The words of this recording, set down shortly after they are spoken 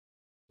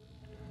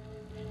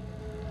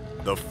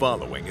The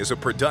following is a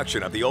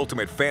production of the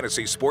Ultimate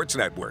Fantasy Sports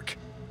Network.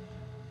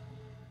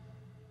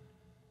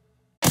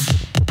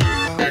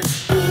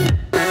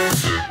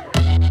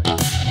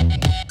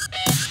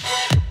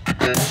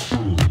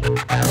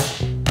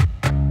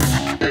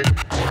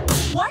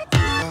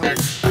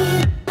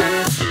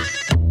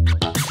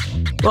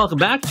 Welcome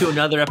back to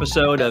another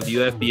episode of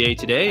UFBA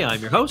Today.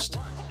 I'm your host,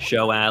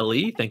 Sho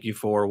Alli. Thank you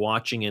for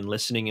watching and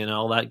listening and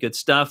all that good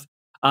stuff.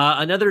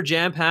 Another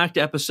jam-packed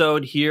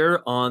episode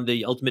here on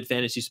the Ultimate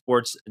Fantasy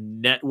Sports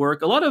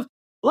Network. A lot of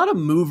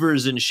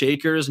movers and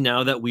shakers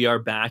now that we are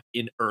back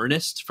in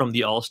earnest from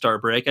the All-Star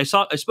break. I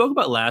spoke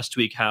about last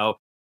week how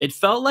it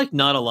felt like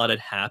not a lot had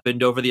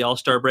happened over the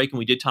All-Star break, and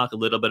we did talk a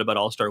little bit about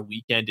All-Star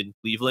weekend in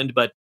Cleveland,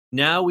 but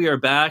now we are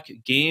back.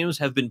 Games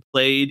have been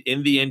played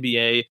in the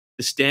NBA.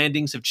 The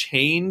standings have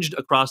changed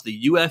across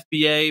the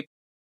UFBA.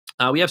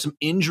 We have some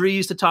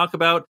injuries to talk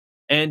about.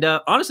 And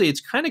honestly, it's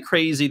kind of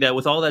crazy that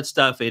with all that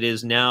stuff, it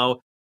is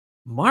now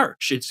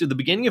March. It's the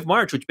beginning of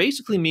March, which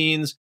basically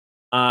means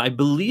I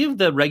believe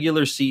the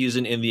regular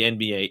season in the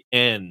NBA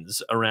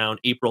ends around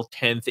April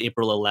 10th,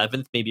 April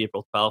 11th, maybe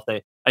April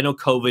 12th. I know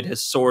COVID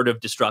has sort of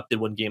disrupted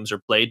when games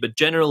are played, but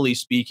generally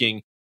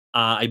speaking,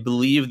 I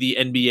believe the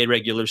NBA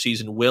regular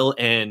season will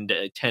end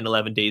 10,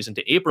 11 days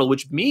into April,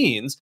 which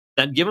means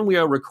that given we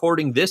are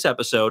recording this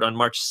episode on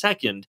March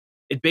 2nd,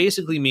 it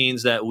basically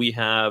means that we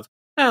have,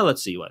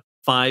 let's see,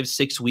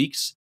 5-6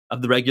 weeks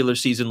of the regular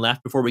season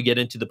left before we get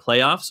into the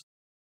playoffs.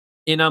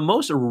 In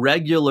most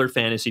regular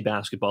fantasy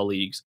basketball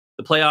leagues,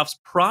 the playoffs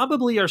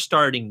probably are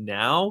starting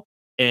now,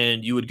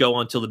 and you would go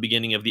until the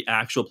beginning of the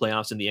actual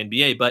playoffs in the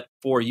NBA. But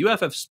for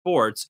UFF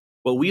sports,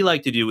 what we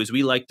like to do is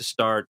we like to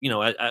start,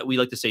 we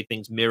like to say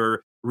things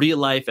mirror real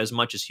life as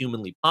much as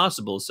humanly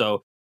possible.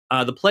 So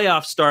the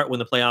playoffs start when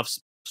the playoffs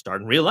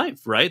start in real life,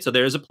 right? So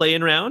there's a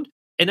play-in round.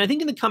 And I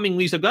think in the coming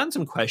weeks, I've gotten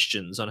some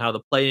questions on how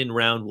the play-in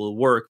round will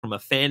work from a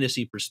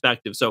fantasy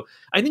perspective. So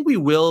I think we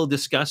will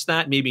discuss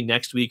that maybe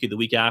next week or the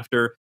week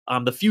after.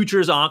 The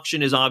futures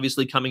auction is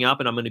obviously coming up,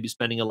 and I'm going to be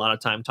spending a lot of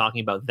time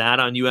talking about that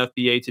on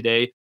UFBA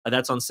Today.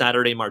 That's on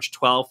Saturday, March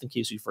 12th, in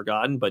case you've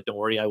forgotten. But don't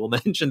worry, I will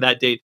mention that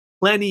date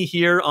plenty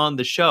here on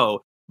the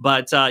show.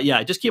 But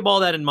just keep all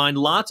that in mind.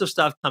 Lots of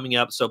stuff coming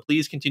up. So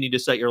please continue to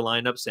set your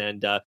lineups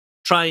and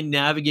try and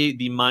navigate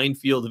the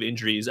minefield of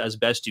injuries as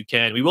best you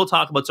can. We will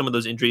talk about some of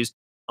those injuries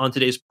on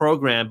today's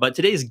program, but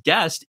today's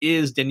guest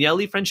is Daniele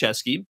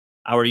Franceschi,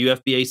 our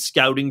UFBA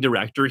scouting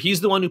director. He's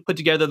the one who put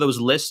together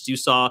those lists you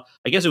saw,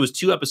 I guess it was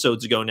 2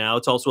 episodes ago now.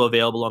 It's also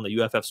available on the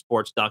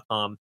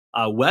uffsports.com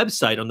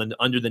website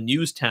under the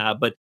news tab,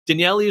 but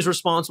Daniele is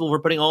responsible for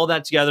putting all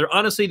that together.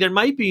 Honestly, there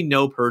might be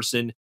no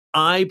person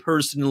I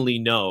personally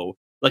know,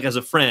 like as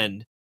a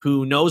friend,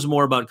 who knows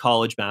more about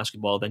college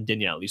basketball than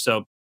Daniele.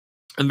 So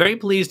I'm very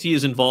pleased he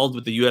is involved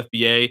with the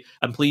UFBA.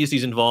 I'm pleased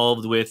he's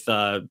involved with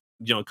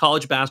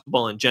college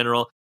basketball in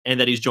general, and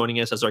that he's joining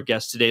us as our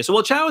guest today. So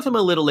we'll chat with him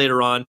a little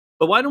later on,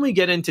 but why don't we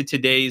get into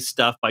today's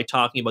stuff by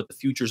talking about the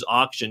futures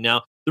auction.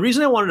 Now, the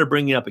reason I wanted to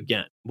bring it up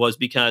again was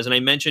because, and I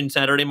mentioned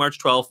Saturday, March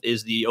 12th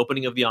is the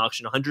opening of the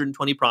auction,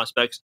 120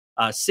 prospects,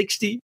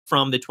 60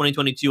 from the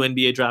 2022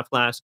 NBA draft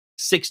class,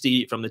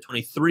 60 from the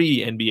 23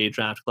 NBA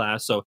draft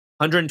class. So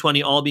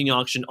 120 all being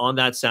auctioned on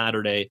that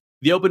Saturday.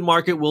 The open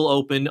market will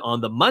open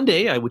on the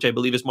Monday, which I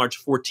believe is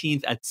March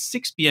 14th at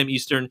 6 p.m.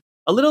 Eastern,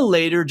 a little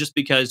later just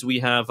because we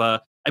have, I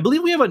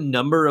believe we have a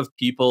number of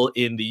people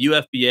in the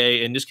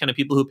UFBA and just kind of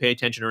people who pay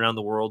attention around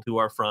the world who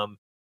are from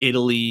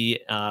Italy,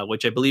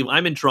 which I believe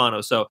I'm in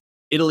Toronto. So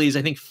Italy is,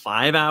 I think,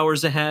 5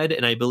 hours ahead.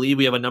 And I believe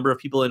we have a number of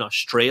people in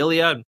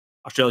Australia.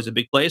 Australia is a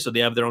big place, so they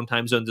have their own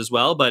time zones as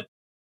well. But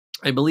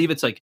I believe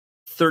it's like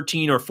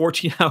 13 or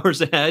 14 hours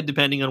ahead,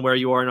 depending on where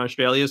you are in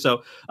Australia.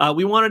 So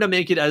we wanted to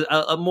make it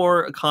a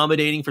more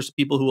accommodating for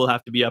people who will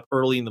have to be up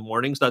early in the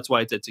morning. So that's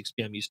why it's at 6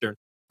 p.m. Eastern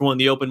for when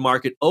the open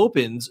market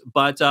opens.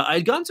 But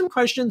I'd gotten some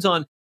questions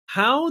on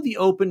how the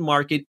open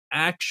market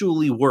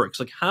actually works.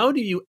 Like, how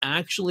do you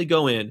actually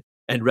go in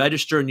and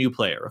register a new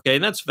player? Okay,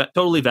 and that's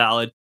totally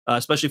valid,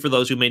 especially for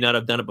those who may not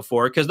have done it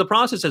before, because the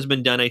process has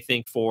been done, I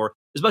think,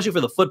 especially for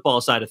the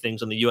football side of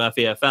things on the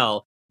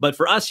UFAFL. But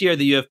for us here at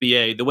the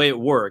UFBA, the way it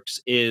works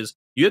is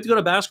you have to go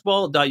to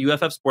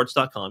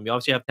basketball.uffsports.com. You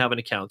obviously have to have an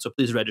account, so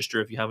please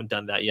register if you haven't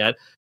done that yet.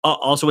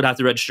 Also would have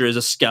to register as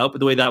a scout, but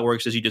the way that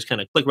works is you just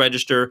kind of click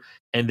register,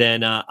 and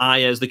then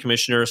I, as the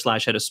commissioner /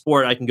 head of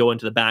sport, I can go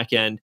into the back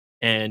end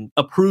and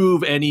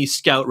approve any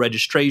scout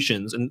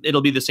registrations, and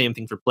it'll be the same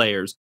thing for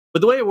players.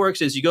 But the way it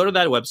works is you go to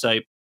that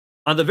website.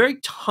 On the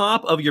very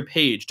top of your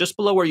page, just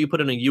below where you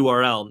put in a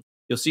URL,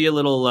 you'll see a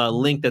little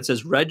link that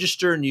says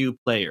register new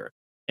player.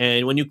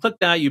 And when you click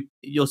that,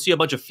 you'll see a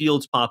bunch of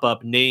fields pop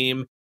up: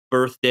 name,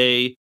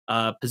 birthday,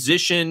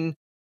 position.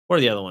 What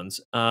are the other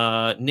ones?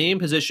 Name,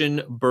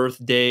 position,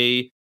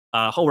 birthday,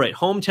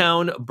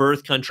 hometown,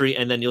 birth country,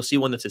 and then you'll see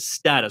one that says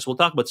status. We'll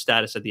talk about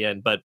status at the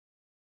end, but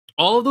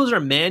all of those are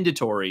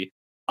mandatory.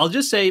 I'll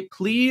just say,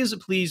 please,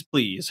 please,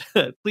 please,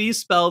 please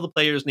spell the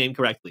player's name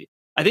correctly.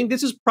 I think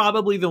this is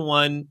probably the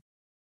one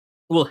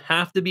we'll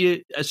have to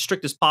be as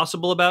strict as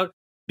possible about,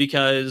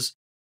 because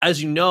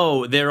as you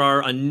know, there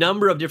are a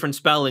number of different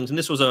spellings, and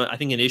this was, I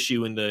think, an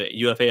issue in the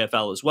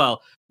UFAFL as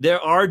well. There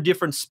are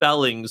different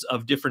spellings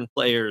of different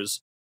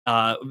players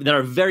that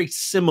are very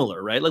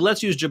similar, right? Like,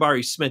 let's use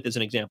Jabari Smith as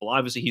an example.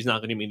 Obviously, he's not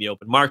going to be in the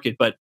open market,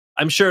 but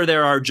I'm sure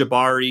there are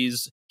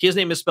Jabaris. His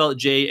name is spelled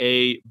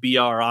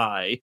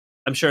Jabri.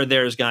 I'm sure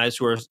there's guys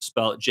who are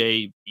spelled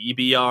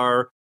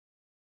Jebr,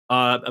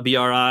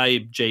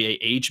 BRI,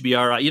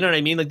 JAHBRI. You know what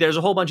I mean? Like, there's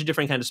a whole bunch of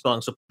different kinds of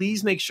spelling. So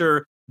please make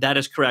sure that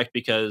is correct,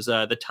 because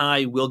the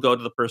tie will go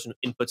to the person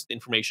who inputs the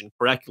information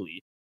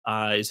correctly.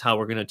 Is how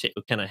we're going to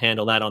kind of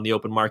handle that on the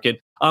open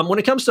market. When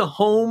it comes to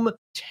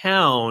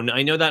hometown,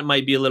 I know that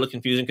might be a little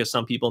confusing because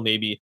some people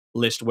maybe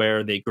list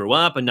where they grew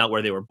up and not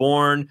where they were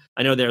born.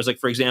 I know there's, like,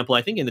 for example,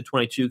 I think in the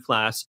 22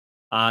 class,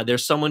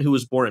 there's someone who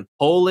was born in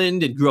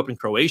Poland and grew up in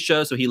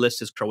Croatia. So he lists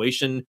his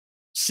Croatian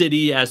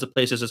city as the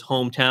place as his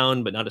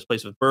hometown, but not his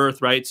place of birth,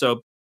 right?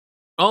 So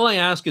all I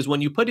ask is,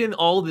 when you put in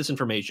all of this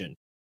information,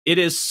 it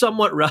is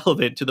somewhat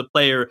relevant to the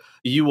player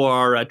you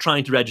are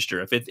trying to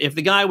register. If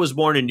the guy was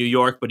born in New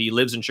York, but he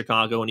lives in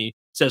Chicago and he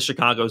says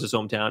Chicago is his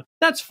hometown,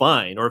 that's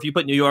fine. Or if you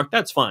put New York,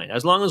 that's fine.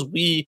 As long as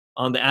we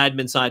on the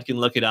admin side can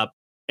look it up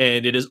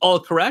and it is all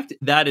correct,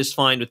 that is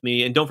fine with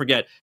me. And don't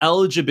forget,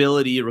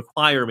 eligibility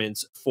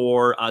requirements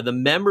for the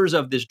members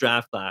of this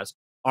draft class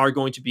are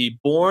going to be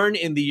born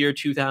in the year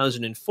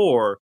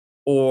 2004,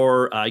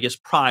 or I guess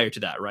prior to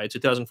that, right?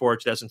 2004,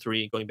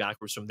 2003, going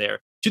backwards from there.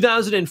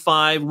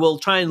 2005, we'll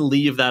try and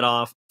leave that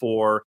off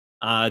for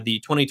the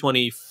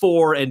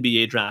 2024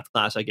 NBA draft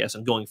class, I guess,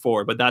 and going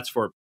forward. But that's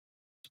for,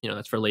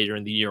 that's for later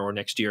in the year or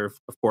next year,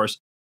 of course.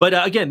 But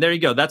again, there you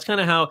go. That's kind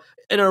of how,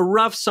 in a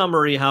rough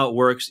summary, how it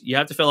works. You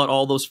have to fill out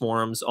all those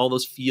forms, all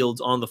those fields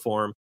on the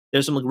form.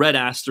 There's some red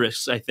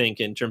asterisks, I think,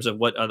 in terms of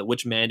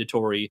which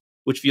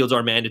fields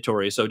are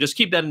mandatory. So just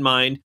keep that in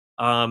mind.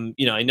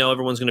 I know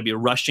everyone's going to be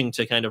rushing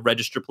to kind of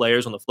register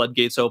players when the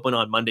floodgates open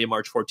on Monday,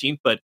 March 14th,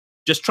 but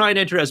just try and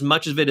enter as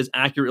much of it as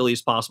accurately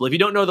as possible. If you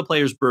don't know the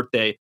player's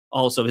birthday,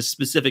 also his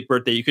specific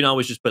birthday, you can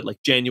always just put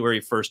like January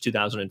 1st,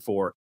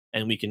 2004,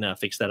 and we can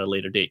fix that at a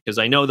later date. Because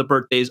I know the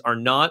birthdays are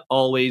not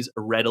always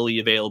readily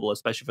available,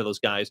 especially for those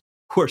guys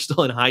who are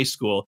still in high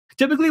school.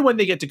 Typically when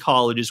they get to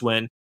college is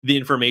when the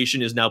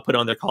information is now put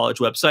on their college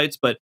websites,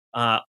 but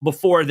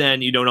before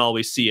then, you don't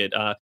always see it.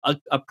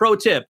 A pro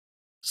tip: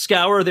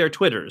 scour their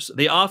Twitters.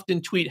 They often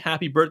tweet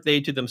happy birthday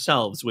to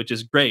themselves, which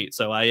is great.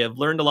 So I have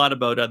learned a lot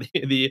about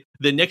the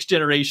next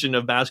generation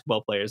of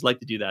basketball players like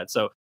to do that.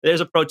 So there's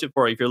a pro tip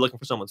for you if you're looking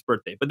for someone's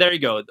birthday. But there you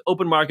go. The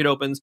open market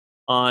opens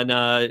on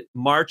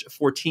March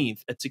 14th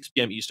at 6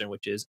 p.m. Eastern,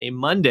 which is a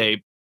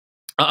Monday.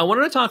 I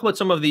wanted to talk about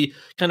some of the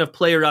kind of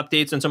player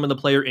updates and some of the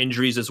player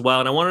injuries as well.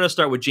 And I wanted to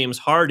start with James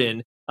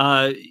Harden.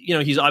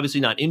 He's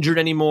obviously not injured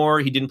anymore.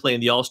 He didn't play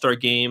in the All-Star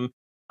game,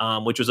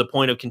 which was a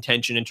point of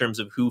contention in terms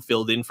of who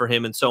filled in for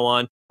him and so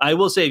on. I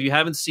will say, if you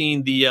haven't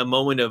seen the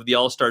moment of the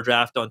All-Star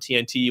draft on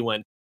TNT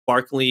when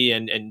Barkley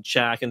and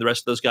Shaq and the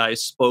rest of those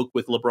guys spoke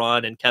with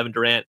LeBron and Kevin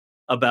Durant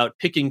about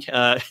picking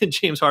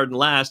James Harden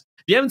last,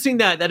 if you haven't seen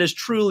that, that is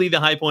truly the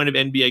high point of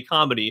NBA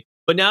comedy.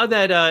 But now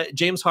that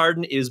James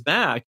Harden is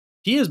back,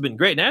 he has been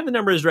great. And I have the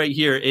numbers right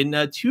here.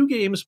 In 2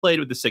 games played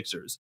with the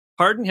Sixers,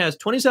 Harden has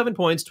 27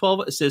 points,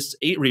 12 assists,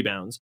 8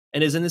 rebounds.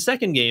 And is in the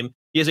second game,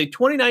 he has a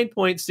 29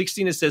 point,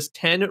 16 assists,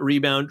 10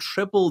 rebound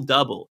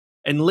triple-double.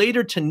 And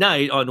later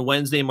tonight, on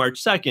Wednesday,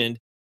 March 2nd,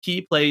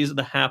 he plays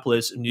the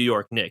hapless New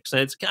York Knicks.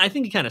 And I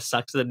think it kind of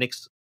sucks that the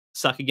Knicks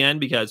suck again,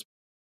 because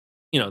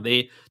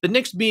the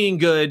Knicks being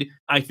good,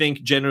 I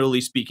think,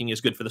 generally speaking,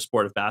 is good for the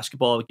sport of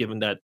basketball, given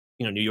that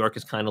New York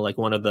is kind of like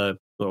one of the,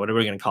 what are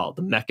we going to call it,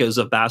 the meccas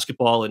of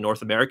basketball in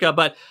North America.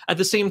 But at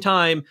the same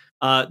time,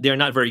 they're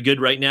not very good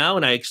right now,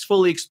 and I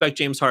fully expect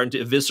James Harden to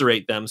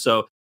eviscerate them.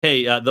 So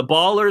hey, the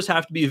Ballers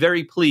have to be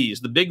very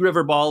pleased. The Big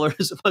River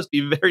Ballers must be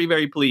very,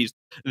 very pleased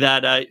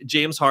that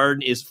James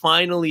Harden is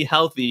finally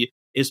healthy,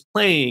 is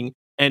playing,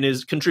 and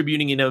is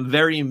contributing in a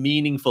very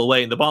meaningful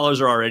way. And the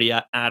Ballers are already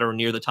at or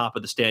near the top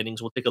of the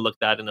standings. We'll take a look at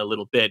that in a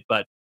little bit.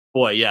 But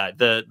boy, yeah,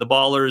 the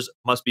Ballers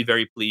must be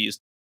very pleased.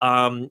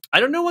 I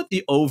don't know what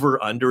the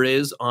over-under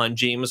is on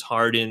James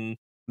Harden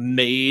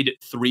made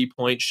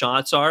 3-point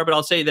shots are, but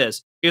I'll say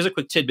this. Here's a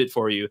quick tidbit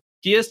for you.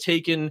 He has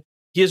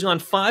gone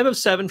 5 of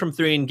 7 from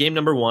 3 in game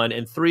number 1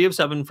 and 3 of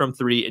 7 from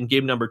 3 in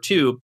game number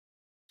 2.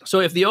 So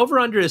if the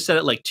over-under is set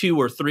at like 2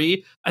 or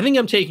 3, I think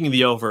I'm taking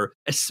the over,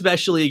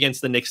 especially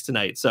against the Knicks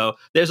tonight. So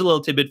there's a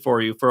little tidbit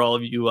for you, for all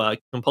of you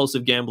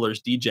compulsive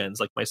gamblers, degens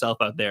like myself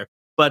out there.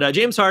 But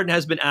James Harden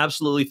has been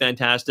absolutely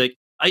fantastic.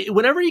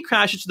 Whenever he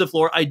crashes to the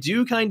floor, I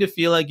do kind of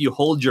feel like you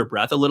hold your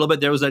breath a little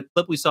bit. There was a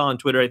clip we saw on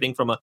Twitter, I think,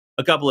 from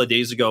a couple of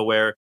days ago,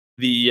 where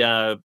he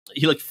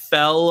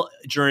fell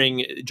during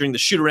the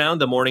shoot around,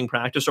 the morning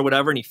practice or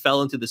whatever, and he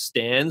fell into the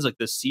stands, like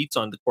the seats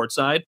on the court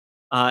side.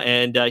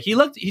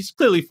 He's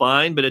clearly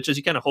fine, but it's just,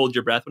 you kind of hold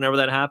your breath whenever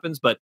that happens.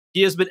 But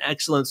he has been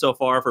excellent so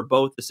far for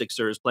both the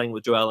Sixers, playing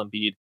with Joel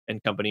Embiid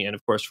and company, and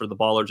of course for the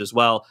Ballers as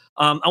well.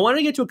 I want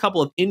to get to a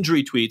couple of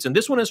injury tweets, and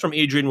this one is from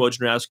Adrian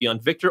Wojnarowski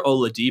on Victor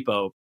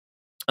Oladipo.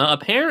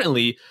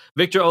 Apparently,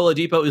 Victor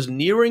Oladipo is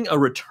nearing a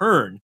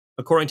return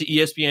according to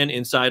ESPN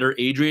insider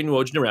Adrian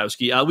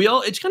Wojnarowski.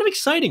 It's kind of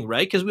exciting,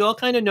 right? Because we all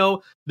kind of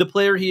know the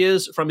player he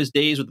is from his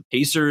days with the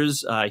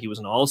Pacers. He was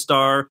an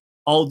all-star,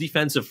 all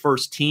defensive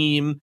first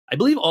team, I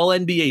believe all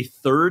NBA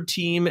third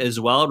team as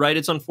well, right?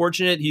 It's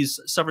unfortunate. He's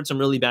suffered some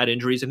really bad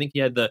injuries. I think he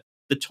had the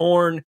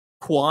torn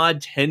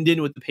quad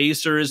tendon with the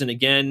Pacers. And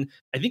again,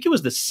 I think it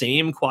was the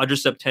same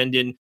quadricep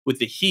tendon with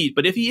the Heat.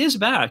 But if he is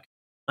back,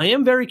 I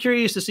am very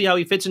curious to see how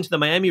he fits into the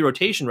Miami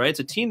rotation, right? It's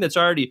a team that's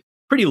already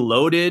pretty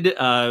loaded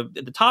at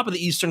the top of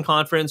the Eastern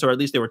Conference, or at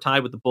least they were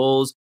tied with the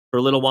Bulls for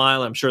a little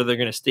while. I'm sure they're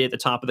going to stay at the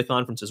top of the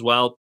conference as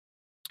well.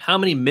 How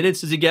many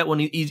minutes does he get when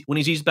he's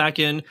eased back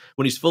in,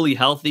 when he's fully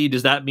healthy?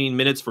 Does that mean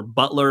minutes for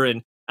Butler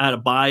and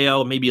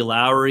Adebayo, maybe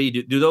Lowry?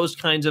 Do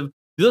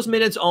those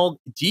minutes all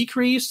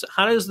decrease?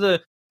 How does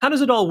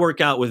it all work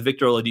out with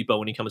Victor Oladipo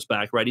when he comes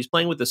back, right? He's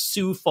playing with the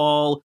Sioux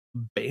Fall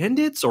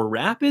Bandits or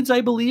Rapids,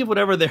 I believe,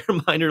 whatever their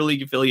minor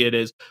league affiliate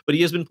is, but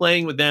he has been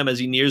playing with them as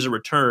he nears a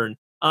return.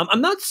 I'm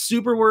not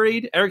super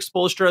worried. Eric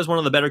Spoelstra is one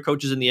of the better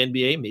coaches in the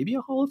NBA, maybe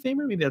a Hall of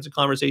Famer. Maybe that's a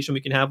conversation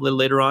we can have a little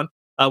later on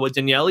with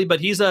Daniele, but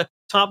he's a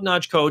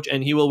top-notch coach,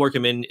 and he will work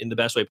him in the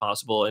best way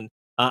possible. And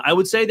I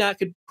would say that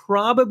could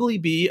probably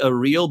be a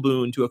real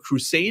boon to a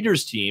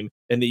Crusaders team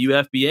in the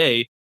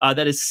UFBA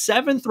that is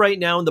 7th right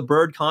now in the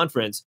Bird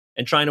Conference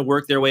and trying to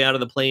work their way out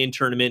of the play-in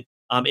tournament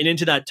and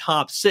into that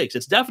top 6.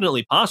 It's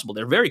definitely possible.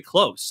 They're very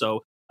close.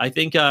 So I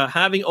think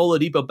having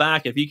Oladipo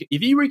back, if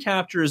he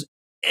recaptures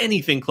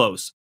anything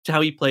close to how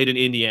he played in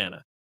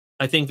Indiana,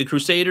 I think the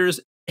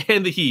Crusaders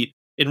and the Heat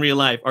in real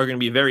life are going to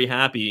be very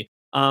happy.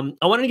 I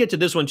wanted to get to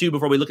this one too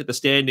before we look at the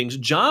standings.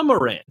 John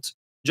Morant,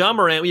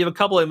 we have a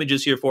couple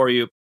images here for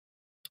you.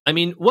 I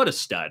mean, what a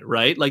stud,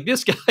 right? Like,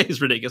 this guy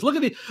is ridiculous.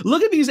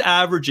 Look at these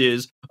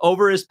averages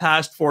over his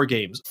past 4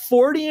 games.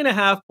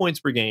 40.5 points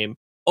per game,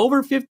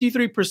 over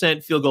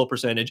 53% field goal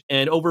percentage,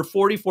 and over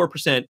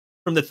 44%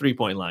 from the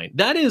 3-point line.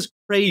 That is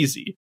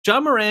crazy.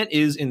 John Morant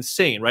is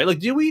insane, right? Like,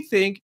 do we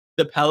think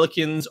the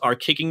Pelicans are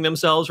kicking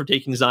themselves for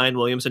taking Zion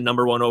Williamson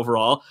number 1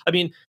 overall? I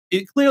mean,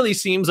 it clearly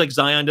seems like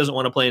Zion doesn't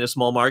want to play in a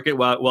small market,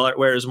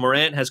 whereas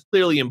Morant has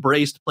clearly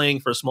embraced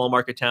playing for a small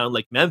market town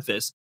like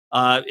Memphis.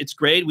 It's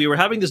great. We were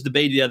having this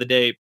debate the other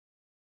day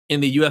in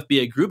the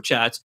UFBA group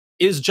chats.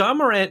 Is John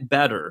Morant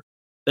better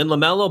than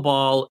LaMelo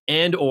Ball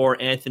and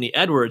or Anthony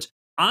Edwards?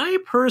 I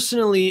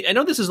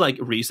know this is like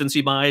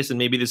recency bias, and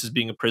maybe this is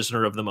being a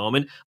prisoner of the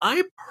moment.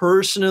 I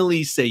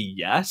personally say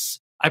yes.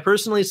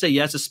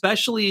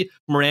 Especially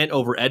Morant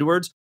over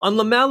Edwards. On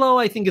LaMelo,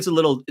 I think it's a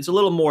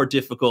little more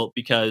difficult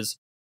because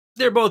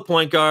they're both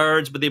point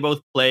guards, but they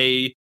both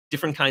play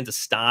different kinds of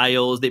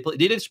styles. They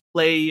just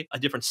play a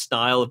different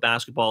style of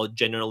basketball,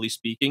 generally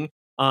speaking.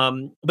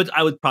 But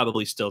I would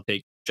probably still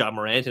take John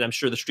Morant, and I'm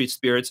sure the Street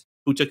Spirits,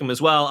 who took him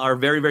as well, are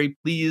very, very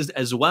pleased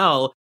as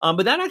well.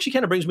 But that actually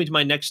kind of brings me to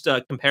my next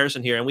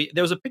comparison here. And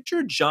there was a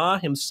picture Ja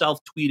himself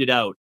tweeted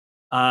out.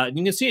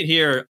 You can see it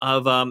here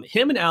of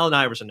him and Allen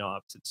Iverson. No,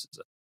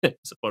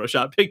 it's a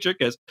Photoshop picture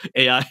because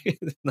AI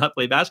does not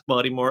play basketball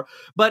anymore.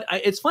 But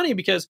it's funny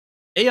because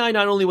AI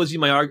not only was he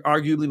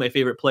arguably my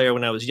favorite player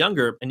when I was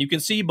younger, and you can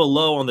see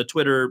below on the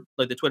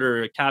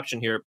Twitter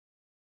caption here,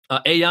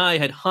 AI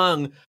had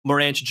hung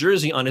Morant's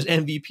jersey on his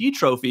MVP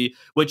trophy,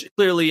 which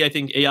clearly I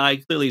think AI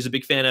clearly is a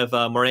big fan of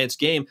Morant's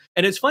game.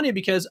 And it's funny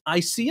because I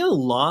see a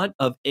lot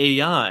of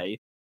AI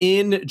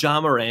in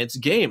Ja Morant's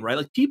game, right?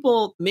 Like,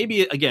 people,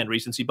 maybe again,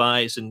 recency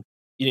bias and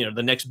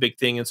the next big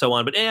thing and so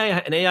on, but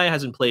AI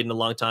hasn't played in a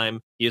long time.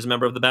 He is a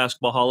member of the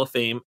Basketball Hall of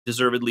Fame,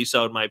 deservedly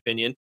so in my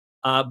opinion.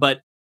 But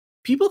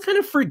people kind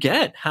of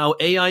forget how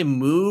AI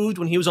moved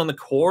when he was on the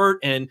court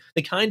and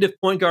the kind of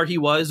point guard he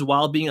was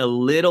while being a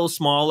little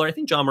smaller. I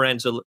think John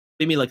Morant's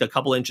maybe like a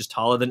couple inches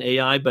taller than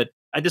AI, but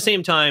at the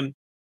same time,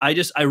 I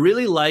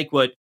really like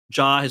what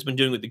Ja has been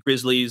doing with the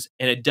Grizzlies,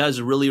 and it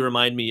does really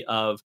remind me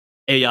of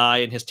AI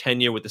and his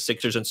tenure with the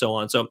Sixers and so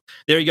on. So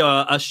there you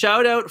go. A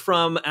shout out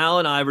from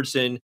Allen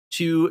Iverson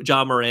to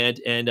Ja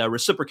Morant, and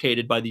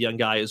reciprocated by the young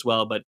guy as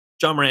well. But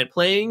John Morant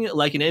playing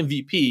like an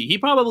MVP. He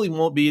probably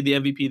won't be the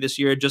MVP this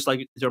year, just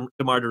like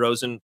DeMar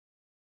DeRozan,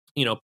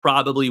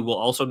 probably will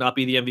also not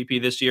be the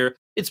MVP this year.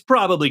 It's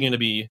probably going to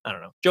be, I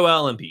don't know,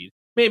 Joel Embiid.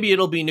 Maybe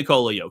it'll be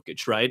Nikola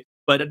Jokic, right?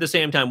 But at the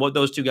same time, what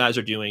those two guys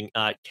are doing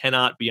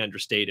cannot be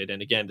understated.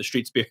 And again, the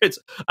Street Spirits,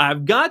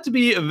 I've got to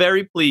be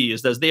very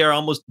pleased, as they are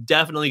almost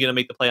definitely going to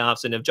make the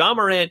playoffs. And if John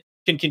Morant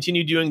can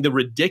continue doing the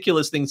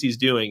ridiculous things he's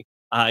doing,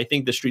 I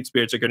think the Street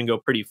Spirits are going to go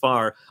pretty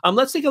far.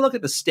 Let's take a look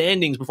at the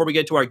standings before we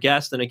get to our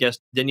guest. And I guess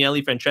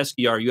Daniele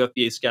Franceschi, our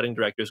UFBA scouting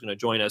director, is going to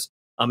join us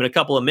in a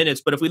couple of minutes.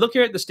 But if we look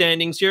here at the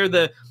standings, here are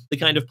the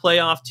kind of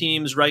playoff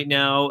teams right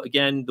now.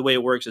 Again, the way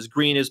it works is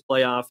green is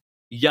playoff,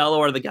 yellow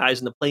are the guys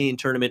in the play-in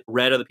tournament,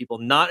 red are the people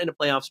not in a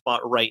playoff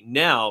spot right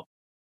now.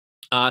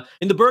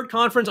 In the Bird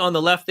Conference on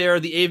the left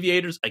there, the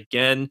Aviators,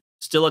 again,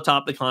 still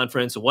atop the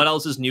conference. What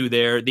else is new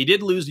there? They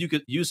did lose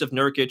Yusuf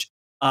Nurkic,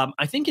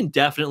 I think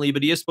indefinitely,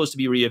 but he is supposed to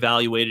be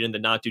reevaluated in the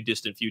not too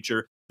distant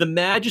future. The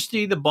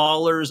Majesty, the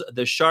Ballers,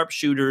 the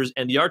Sharpshooters,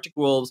 and the Arctic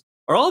Wolves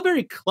are all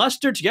very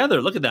clustered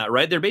together. Look at that,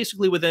 right? They're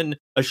basically within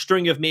a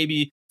string of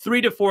maybe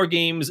 3 to 4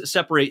 games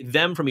separate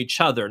them from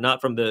each other,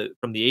 not from the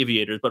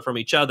Aviators, but from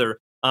each other.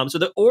 So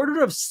the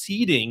order of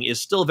seeding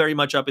is still very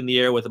much up in the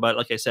air with about,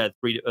 like I said,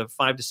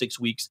 5 to 6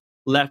 weeks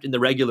left in the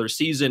regular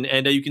season.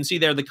 And you can see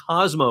there the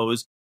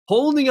Cosmos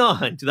holding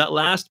on to that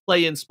last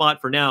play-in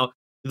spot for now.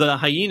 The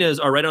Hyenas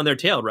are right on their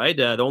tail, right?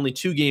 They're only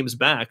 2 games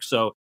back.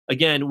 So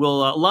again,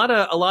 will a lot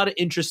of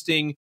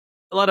interesting,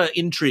 a lot of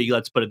intrigue,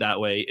 let's put it that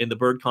way, in the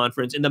Bird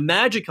Conference. In the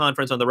Magic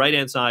Conference on the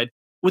right-hand side,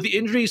 with the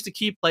injuries to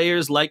key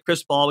players like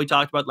Chris Paul, we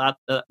talked about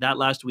that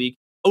last week.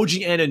 OG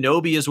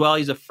Anunoby as well.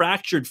 He's a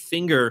fractured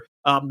finger.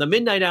 The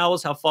Midnight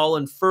Owls have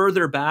fallen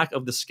further back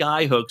of the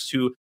Skyhooks,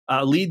 who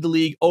lead the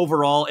league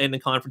overall and the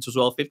conference as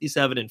well,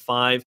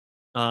 57-5.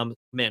 5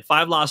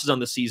 losses on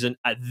the season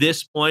at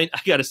this point, I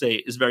gotta say,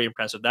 is very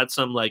impressive. That's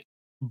some like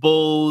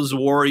Bulls,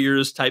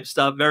 Warriors type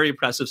stuff. Very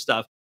impressive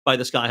stuff by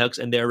the Skyhooks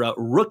and their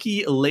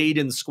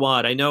rookie-laden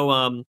squad. I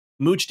know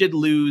Mooch did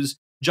lose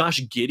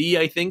Josh Giddey,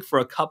 I think, for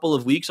a couple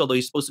of weeks, although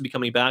he's supposed to be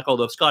coming back.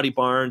 Although if Scotty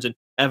Barnes and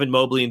Evan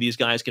Mobley and these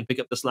guys can pick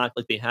up the slack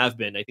like they have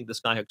been, I think the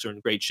Skyhooks are in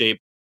great shape.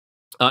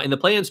 In the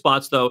play-in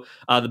spots, though,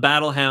 the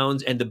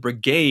Battlehounds and the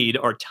Brigade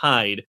are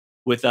tied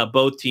with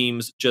both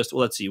teams just,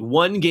 well, let's see,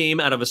 1 game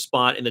out of a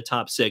spot in the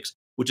top 6,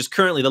 which is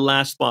currently the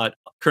last spot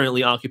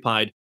currently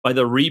occupied by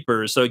the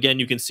Reapers. So again,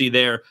 you can see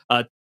there,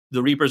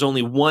 the Reapers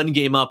only 1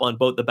 game up on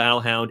both the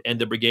Battlehound and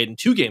the Brigade, and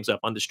 2 games up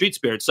on the Street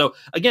Spirits. So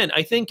again,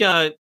 I think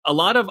a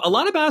lot of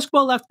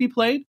basketball left to be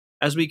played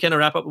as we kind of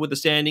wrap up with the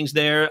standings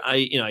there.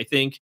 I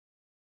think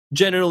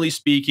generally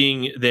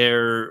speaking,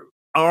 there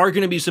are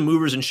going to be some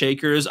movers and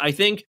shakers. I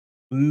think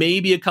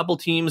maybe a couple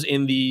teams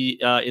in the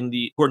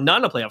who are not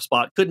in a playoff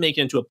spot could make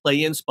it into a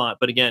play-in spot.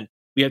 But again,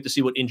 we have to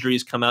see what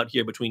injuries come out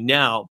here between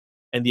now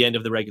and the end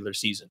of the regular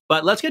season.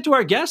 But let's get to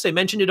our guest. I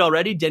mentioned it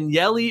already.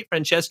 Daniele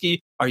Franceschi,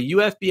 our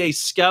UFBA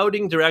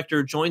scouting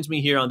director, joins me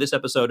here on this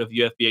episode of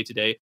UFBA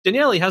Today.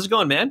 Daniele, how's it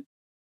going, man?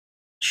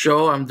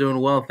 Sho, I'm doing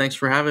well. Thanks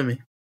for having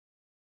me.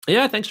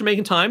 Yeah, thanks for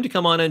making time to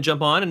come on and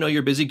jump on. I know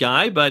you're a busy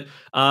guy, but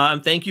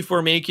thank you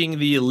for making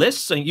the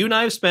lists. And you and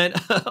I have spent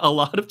a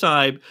lot of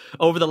time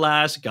over the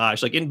last,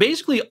 like in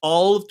basically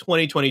all of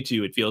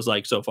 2022, it feels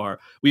like so far.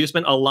 We have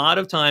spent a lot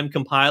of time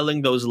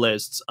compiling those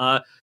lists.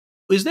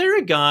 Is there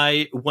a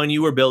guy when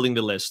you were building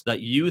the list that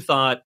you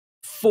thought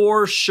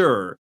for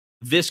sure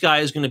this guy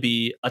is going to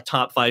be a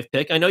top 5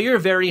 pick? I know you're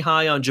very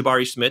high on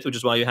Jabari Smith, which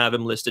is why you have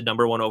him listed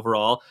number 1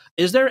 overall.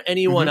 Is there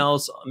anyone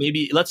else,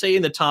 maybe let's say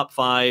in the top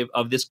 5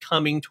 of this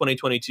coming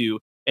 2022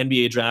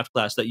 NBA draft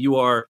class, that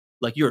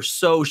you're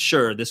so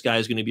sure this guy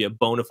is going to be a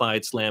bona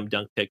fide slam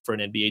dunk pick for an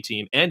NBA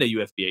team and a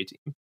UFBA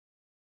team?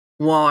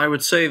 Well, I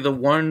would say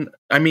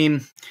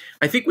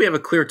I think we have a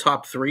clear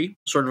top 3,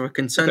 sort of a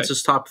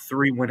consensus top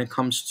 3 when it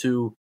comes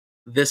to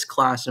this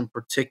class in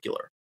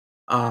particular.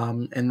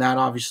 And that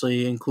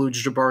obviously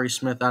includes Jabari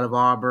Smith out of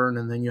Auburn,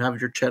 and then you have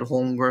your Chet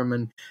Holmgren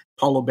and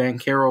Paulo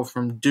Banchero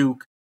from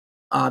Duke.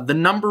 The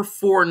number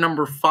 4,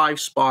 number 5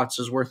 spots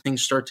is where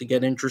things start to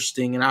get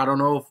interesting. And I don't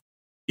know if,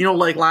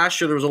 like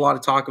last year, there was a lot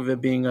of talk of it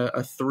being a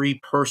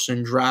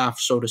 3-person draft,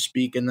 so to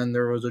speak. And then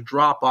there was a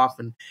drop off.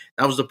 And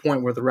that was the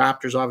point where the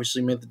Raptors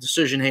obviously made the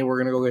decision, hey, we're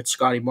going to go get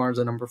Scotty Barnes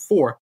at number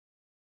 4.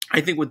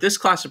 I think with this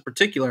class in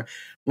particular,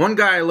 one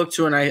guy I look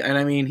to,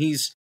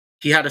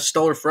 he had a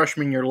stellar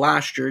freshman year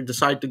last year,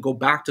 decided to go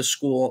back to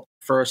school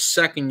for a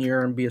second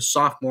year and be a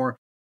sophomore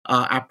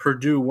at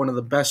Purdue, one of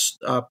the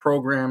best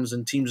programs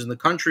and teams in the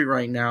country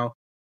right now,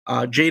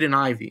 Jaden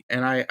Ivey.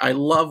 And I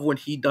love what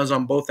he does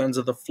on both ends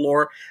of the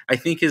floor. I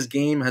think his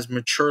game has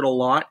matured a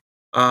lot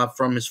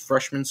from his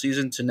freshman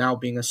season to now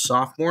being a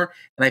sophomore.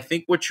 And I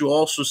think what you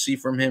also see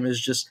from him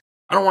is just,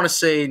 I don't want to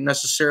say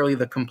necessarily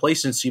the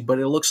complacency, but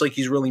it looks like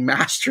he's really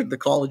mastered the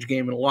college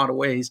game in a lot of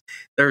ways.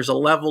 There's a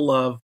level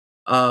of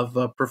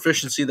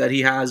proficiency that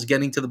he has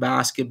getting to the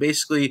basket.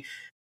 Basically,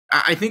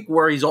 I think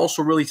where he's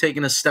also really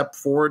taken a step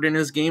forward in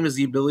his game is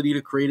the ability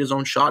to create his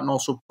own shot and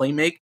also play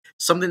make,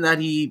 something that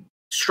he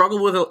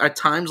struggled with at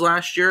times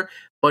last year.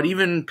 But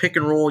even pick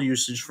and roll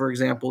usage, for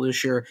example,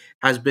 this year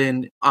has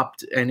been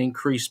upped and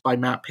increased by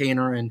Matt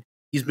Painter, and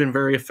he's been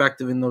very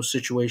effective in those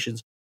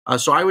situations.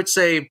 So I would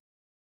say,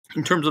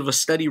 in terms of a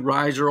steady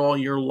riser all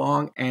year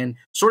long and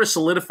sort of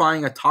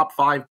solidifying a top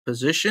 5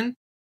 position,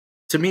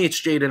 to me,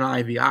 it's Jaden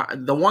Ivey.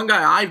 The one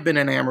guy I've been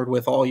enamored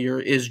with all year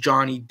is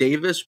Johnny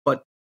Davis.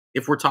 But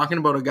if we're talking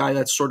about a guy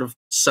that's sort of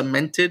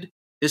cemented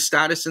his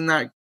status in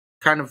that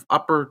kind of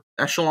upper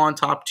echelon,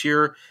 top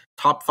tier,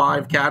 top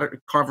 5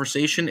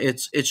 conversation,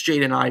 it's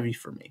Jaden Ivey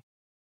for me.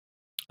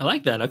 I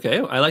like that. Okay.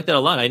 I like that a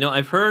lot. I know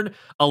I've heard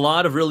a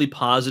lot of really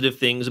positive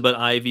things about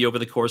Ivy over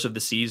the course of the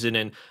season,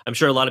 and I'm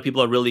sure a lot of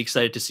people are really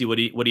excited to see what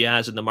he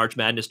has in the March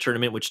Madness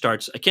tournament, which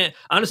starts. I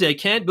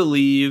can't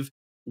believe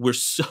we're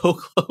so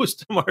close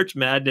to March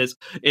Madness.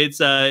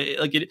 It's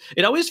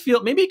it always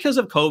feels, maybe because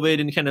of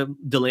COVID and kind of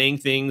delaying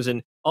things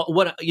and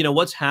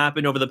what's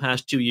happened over the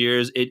past 2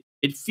 years.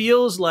 It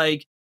feels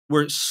like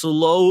we're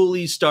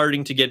slowly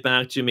starting to get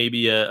back to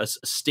maybe a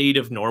state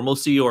of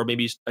normalcy, or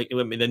maybe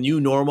the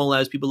new normal,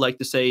 as people like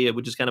to say,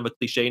 which is kind of a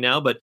cliche now,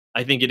 but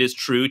I think it is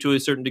true to a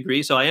certain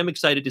degree. So I am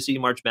excited to see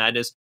March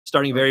Madness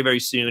starting very, very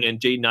soon, and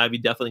Jaden Ivey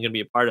definitely going to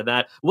be a part of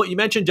that. What you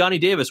mentioned, Johnny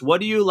Davis,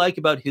 what do you like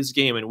about his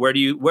game, and where do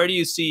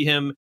you see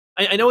him?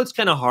 I know it's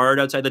kind of hard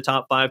outside the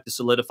top 5 to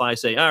solidify,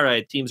 say, all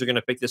right, teams are going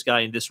to pick this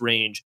guy in this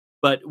range,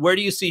 but where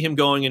do you see him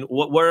going, and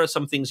what are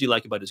some things you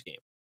like about his game?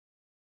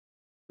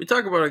 We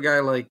talk about a guy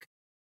like,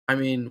 I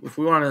mean, if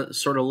we want to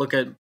sort of look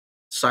at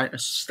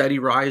steady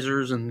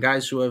risers and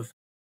guys who have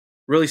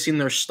really seen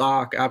their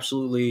stock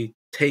absolutely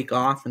take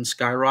off and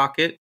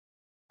skyrocket,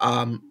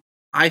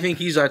 I think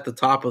he's at the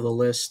top of the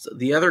list.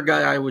 The other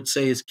guy I would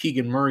say is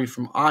Keegan Murray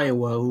from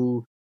Iowa,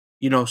 who,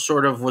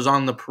 sort of was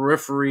on the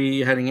periphery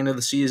heading into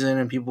the season,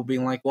 and people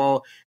being like,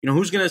 well,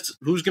 who's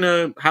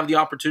gonna have the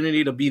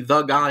opportunity to be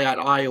the guy at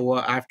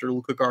Iowa after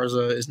Luka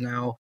Garza is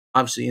now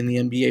obviously in the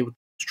NBA with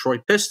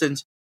Detroit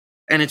Pistons,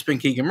 and it's been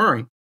Keegan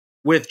Murray.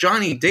 With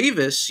Johnny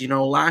Davis,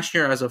 last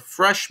year as a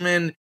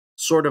freshman,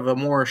 sort of a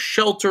more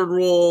sheltered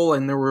role,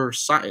 and there were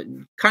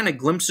kind of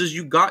glimpses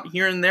you got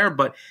here and there,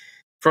 but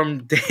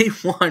from day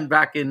one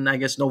back in, I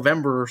guess,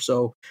 November or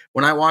so,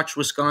 when I watched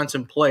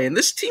Wisconsin play, and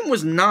this team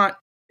was not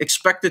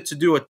expected to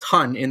do a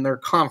ton in their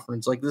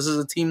conference. Like, this is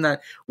a team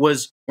that we're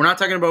not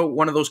talking about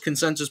one of those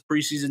consensus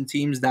preseason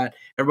teams that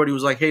everybody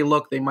was like, hey,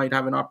 look, they might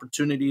have an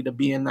opportunity to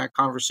be in that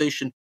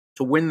conversation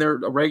to win their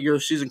regular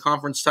season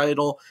conference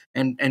title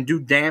and do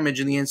damage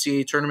in the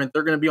NCAA tournament.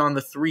 They're going to be on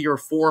the 3 or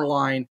 4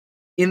 line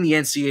in the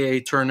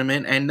NCAA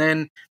tournament. And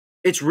then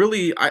it's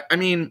really, I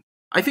mean,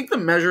 I think the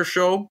measure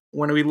show,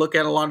 when we look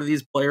at a lot of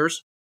these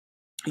players,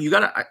 you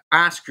got to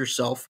ask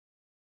yourself,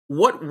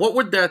 what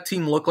would that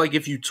team look like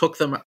if you took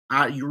them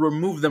out, you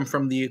remove them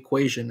from the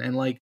equation? And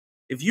like,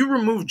 if you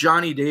remove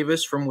Johnny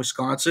Davis from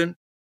Wisconsin,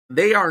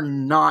 they are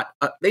not,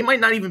 they might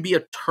not even be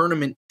a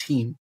tournament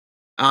team.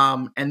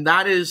 And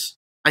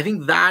I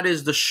think that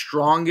is the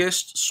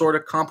strongest sort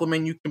of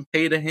compliment you can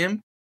pay to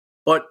him.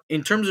 But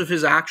in terms of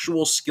his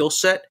actual skill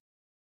set,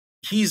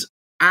 he's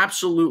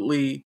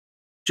absolutely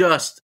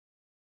just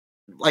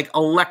like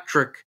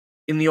electric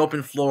in the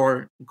open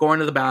floor, going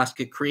to the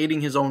basket,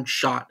 creating his own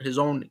shot,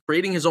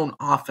 creating his own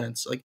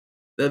offense. Like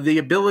the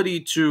ability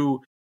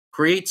to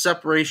create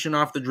separation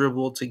off the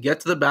dribble, to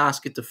get to the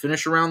basket, to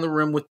finish around the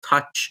rim with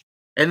touch,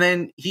 and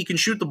then he can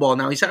shoot the ball.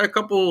 Now, he's had a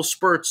couple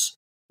spurts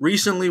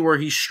recently where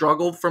he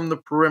struggled from the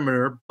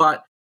perimeter,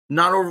 but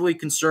not overly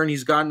concerned.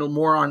 He's gotten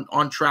more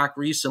on track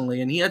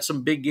recently, and he had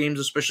some big games,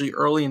 especially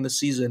early in the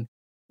season,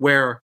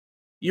 where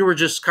you were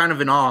just kind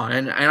of in awe.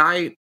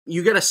 And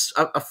you get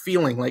a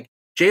feeling like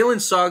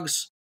Jalen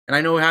Suggs, and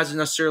I know it hasn't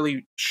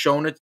necessarily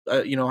shown it,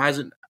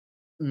 hasn't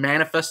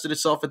manifested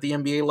itself at the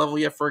NBA level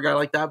yet for a guy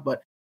like that.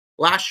 But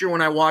last year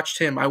when I watched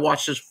him, I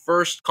watched his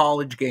first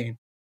college game.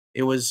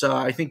 It was,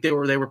 I think they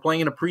were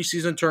playing in a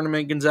preseason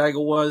tournament, Gonzaga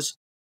was,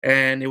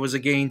 and it was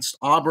against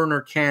Auburn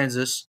or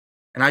Kansas.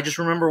 And I just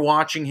remember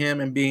watching him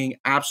and being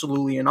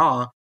absolutely in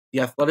awe.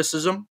 The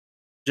athleticism,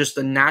 just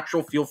a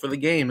natural feel for the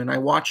game. And I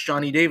watch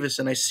Johnny Davis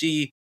and I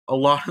see a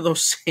lot of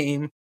those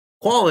same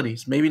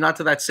qualities, maybe not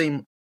to that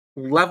same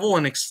level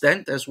and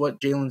extent as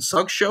what Jalen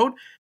Suggs showed,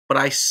 but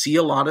I see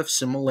a lot of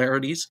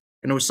similarities.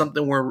 And it was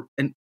something where,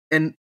 and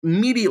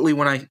immediately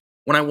when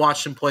I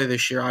watched him play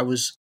this year, I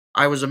was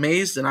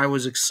amazed and I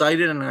was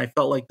excited, and I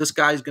felt like this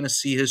guy's going to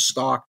see his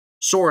stock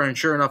soar, and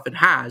sure enough, it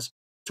has,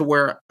 to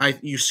where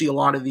you see a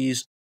lot of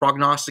these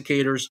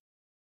prognosticators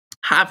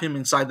have him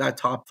inside that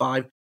top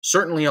 5,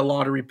 certainly a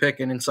lottery pick,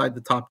 and inside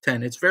the top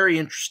 10. It's very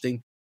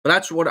interesting, but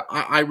that's what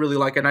I really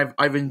like, and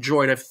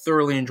I've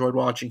thoroughly enjoyed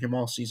watching him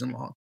all season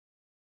long.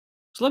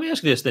 So let me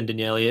ask you this then,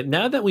 Daniele.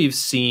 Now that we've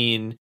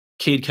seen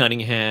Cade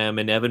Cunningham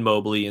and Evan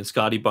Mobley and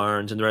Scotty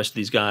Barnes and the rest of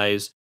these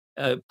guys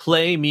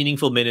play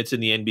meaningful minutes in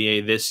the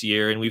NBA this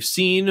year, and we've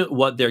seen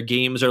what their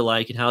games are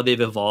like and how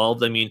they've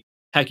evolved. I mean,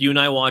 heck, you and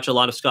I watch a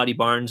lot of Scotty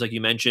Barnes, like you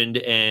mentioned,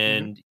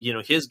 and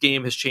his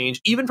game has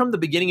changed even from the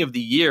beginning of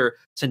the year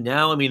to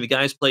now. I mean, the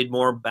guy's played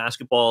more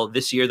basketball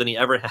this year than he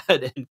ever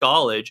had in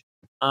college.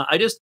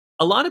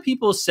 A lot of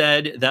people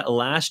said that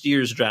last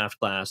year's draft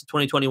class,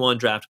 2021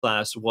 draft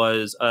class,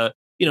 was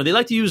they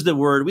like to use the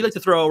word, we like to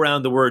throw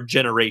around the word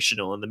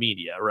generational in the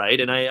media, right?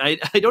 And I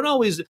don't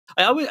always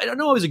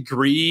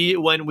agree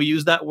when we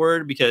use that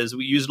word, because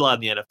we use it a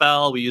lot in the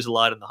NFL, we use it a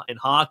lot in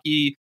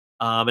hockey,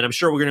 and I'm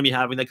sure we're going to be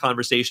having that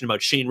conversation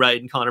about Shane Wright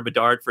and Connor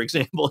Bedard, for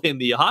example, in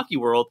the hockey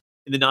world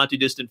in the not too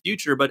distant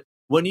future. But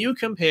when you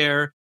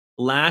compare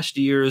last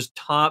year's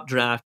top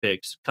draft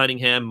picks,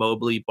 Cunningham,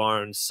 Mobley,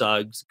 Barnes,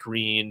 Suggs,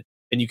 Green,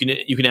 and you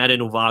can add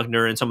in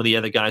Wagner and some of the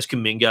other guys,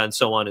 Kuminga and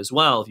so on as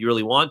well, if you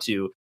really want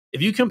to.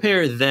 If you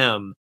compare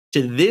them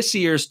to this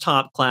year's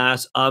top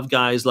class of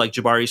guys like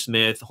Jabari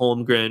Smith,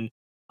 Holmgren,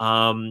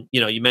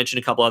 you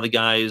mentioned a couple other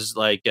guys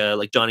like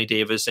Johnny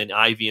Davis and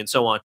Ivy and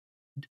so on.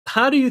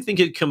 How do you think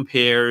it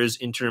compares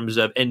in terms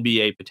of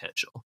NBA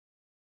potential?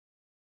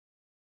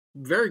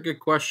 Very good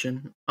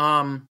question.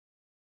 I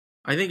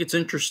think it's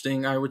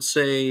interesting. I would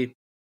say,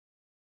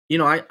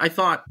 I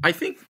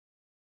think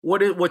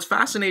what's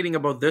fascinating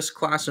about this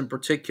class in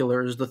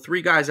particular is the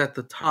three guys at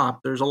the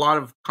top. There's a lot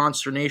of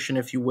consternation,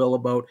 if you will,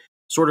 about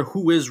sort of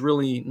who is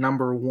really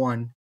number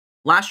one.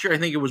 Last year, I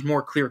think it was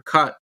more clear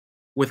cut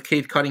with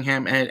Cade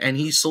Cunningham, and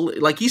he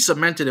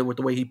cemented it with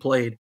the way he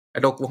played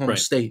at Oklahoma Right.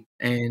 State,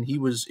 and he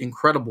was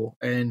incredible.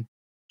 And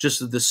just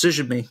the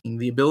decision making,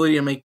 the ability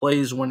to make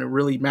plays when it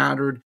really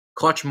mattered,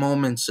 clutch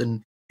moments,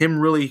 and him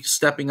really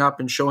stepping up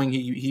and showing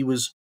he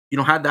was,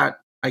 had that,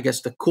 I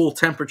guess, the cool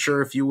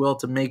temperature, if you will,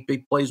 to make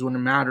big plays when it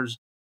matters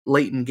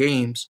late in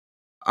games.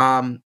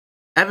 Um,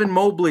 Evan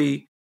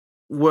Mobley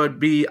would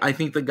be, I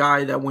think, the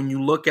guy that when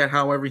you look at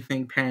how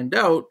everything panned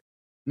out,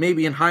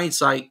 maybe in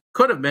hindsight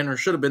could have been or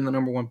should have been the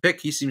number one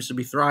pick. He seems to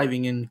be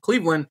thriving in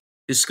Cleveland.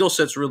 His skill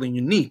set's really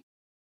unique.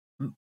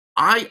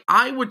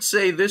 I would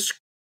say this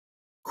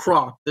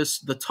crop,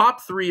 the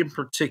top three in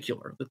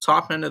particular, the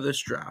top end of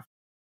this draft,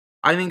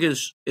 I think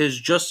is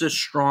just as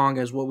strong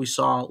as what we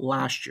saw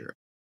last year.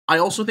 I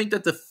also think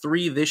that the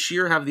three this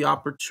year have the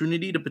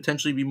opportunity to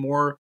potentially be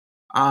more,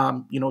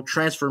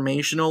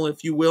 transformational,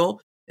 if you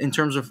will, in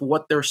terms of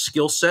what their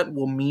skill set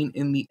will mean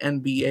in the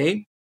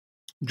NBA.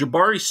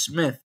 Jabari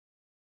Smith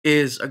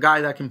is a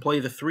guy that can play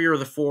the three or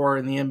the four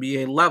in the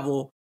NBA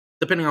level,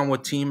 depending on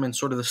what team and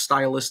sort of the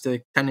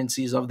stylistic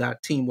tendencies of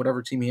that team,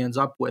 whatever team he ends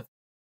up with.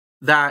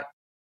 That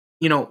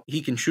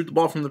he can shoot the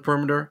ball from the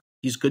perimeter.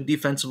 He's good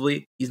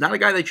defensively. He's not a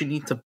guy that you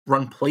need to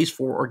run plays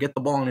for or get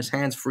the ball in his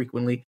hands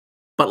frequently.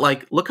 But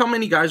look how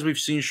many guys we've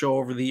seen show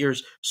over the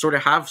years sort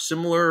of have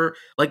similar.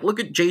 Look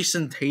at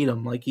Jason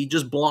Tatum. He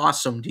just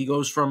blossomed. He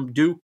goes from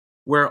Duke,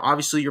 where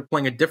obviously you're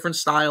playing a different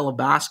style of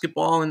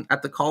basketball and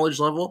at the college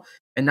level,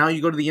 and now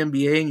you go to the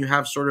NBA and you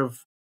have sort of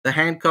the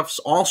handcuffs.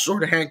 All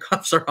sort of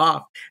handcuffs are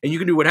off, and you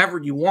can do whatever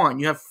you want.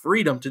 You have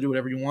freedom to do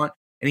whatever you want,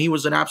 and he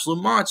was an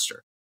absolute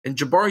monster. And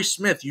Jabari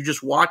Smith, you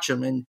just watch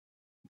him, and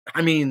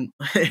I mean,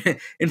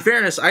 in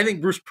fairness, I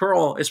think Bruce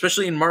Pearl,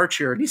 especially in March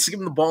here, needs to give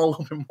him the ball a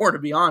little bit more, to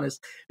be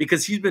honest,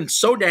 because he's been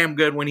so damn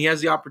good when he has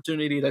the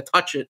opportunity to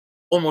touch it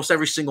almost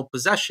every single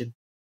possession.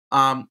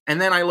 And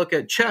then I look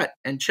at Chet,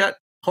 and Chet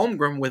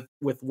Holmgren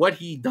with what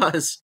he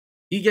does,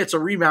 he gets a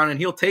rebound and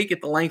he'll take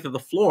it the length of the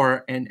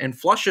floor and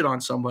flush it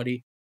on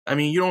somebody. I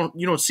mean, you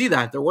don't see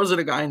that. There wasn't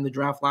a guy in the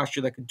draft last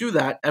year that could do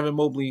that, Evan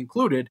Mobley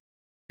included.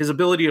 His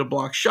ability to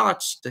block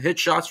shots, to hit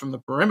shots from the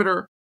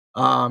perimeter,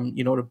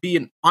 to be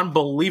an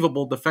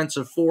unbelievable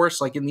defensive force.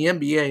 Like in the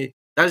NBA,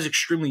 that is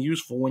extremely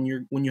useful when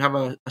you have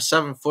a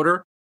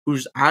 7-footer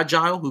who's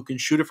agile, who can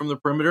shoot it from the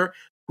perimeter,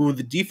 who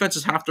the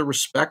defenses have to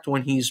respect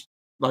when he's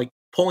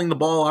pulling the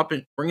ball up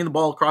and bringing the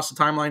ball across the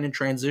timeline in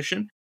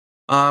transition.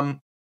 And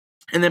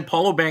then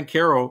Paulo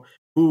Banchero,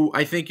 who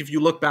I think if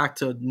you look back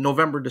to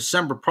November,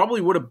 December,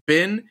 probably would have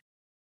been,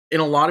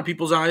 in a lot of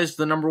people's eyes,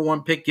 the number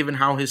one pick given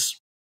how his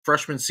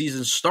freshman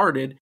season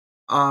started.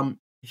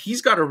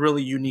 He's got a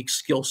really unique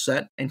skill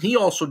set, and he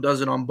also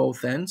does it on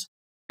both ends.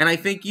 And I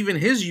think even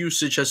his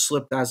usage has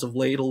slipped as of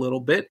late a little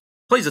bit.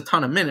 Plays a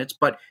ton of minutes,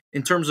 but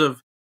in terms of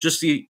just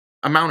the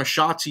amount of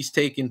shots he's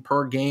taken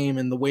per game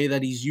and the way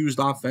that he's used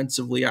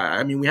offensively,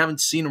 I mean, we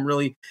haven't seen him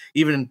really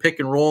even in pick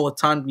and roll a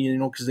ton,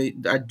 because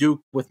at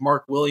Duke with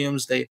Mark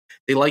Williams, they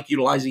like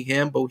utilizing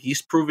him, but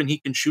he's proven he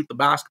can shoot the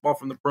basketball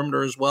from the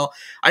perimeter as well.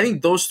 I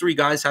think those three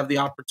guys have the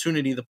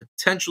opportunity to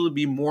potentially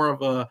be more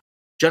of a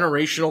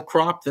generational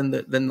crop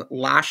than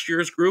last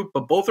year's group,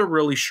 but both are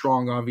really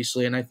strong,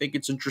 obviously, and I think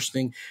it's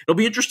interesting. It'll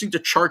be interesting to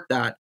chart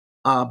that.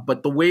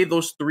 But the way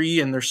those three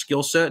and their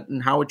skill set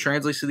and how it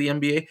translates to the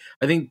NBA,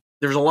 I think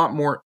there's a lot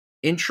more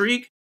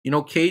intrigue.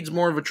 Cade's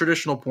more of a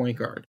traditional point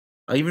guard.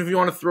 Even if you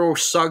want to throw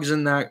Suggs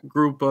in that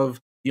group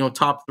of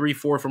top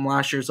 3-4 from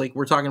last year, it's like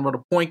we're talking about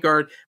a point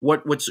guard.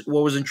 What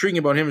was intriguing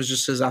about him is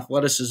just his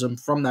athleticism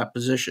from that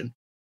position.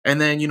 And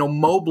then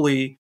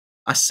Mobley,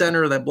 a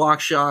center that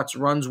blocks shots,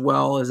 runs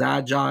well, is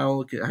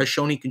agile, has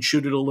shown he can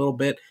shoot it a little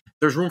bit.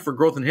 There's room for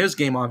growth in his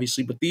game,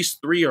 obviously, but these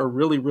three are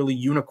really, really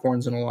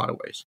unicorns in a lot of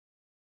ways.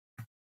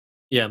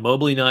 Yeah,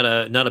 Mobley not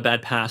a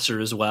bad passer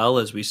as well,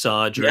 as we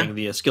saw during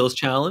the skills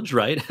challenge,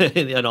 right,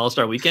 on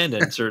All-Star Weekend,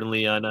 and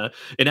certainly on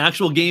in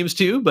actual games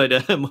too,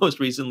 but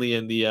most recently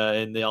in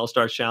the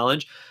All-Star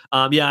challenge.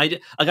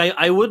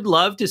 I would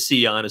love to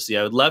see, honestly,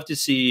 I would love to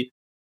see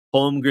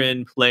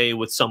Holmgren play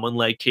with someone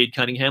like Cade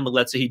Cunningham.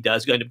 Let's say he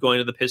does end up going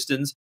to the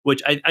Pistons,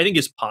 which I think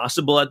is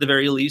possible at the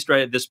very least,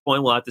 right? At this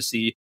point, we'll have to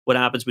see what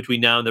happens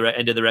between now and the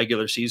end of the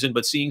regular season.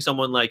 But seeing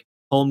someone like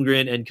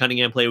Holmgren and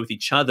Cunningham play with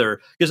each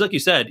other, because like you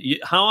said,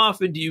 how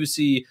often do you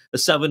see a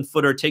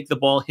 7-footer take the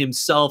ball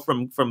himself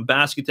from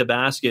basket to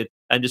basket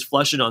and just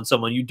flush it on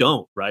someone? You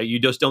don't, right? You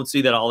just don't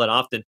see that all that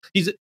often.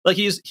 He's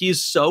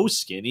so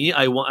skinny.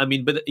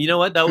 But you know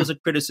what? That was a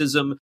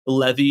criticism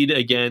levied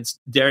against,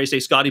 dare I say,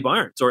 Scotty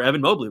Barnes or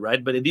Evan Mobley,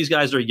 right? But these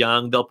guys are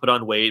young. They'll put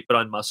on weight, put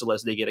on muscle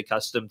as they get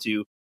accustomed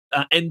to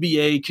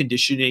NBA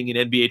conditioning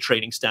and NBA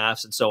training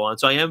staffs and so on.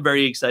 So I am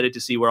very excited to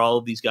see where all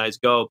of these guys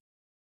go.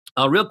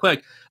 Real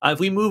quick,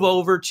 if we move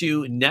over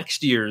to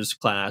next year's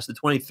class, the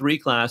 23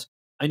 class,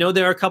 I know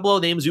there are a couple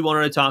of names we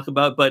wanted to talk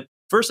about, but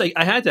first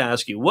I had to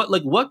ask you,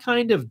 what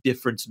kind of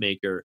difference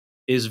maker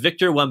is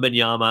Victor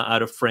Wembanyama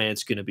out of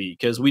France going to be?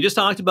 Because we just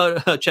talked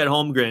about Chet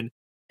Holmgren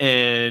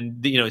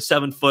and the,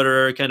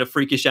 7-footer kind of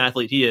freakish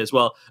athlete he is.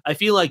 Well, I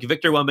feel like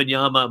Victor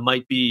Wembanyama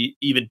might be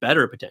even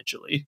better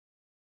potentially.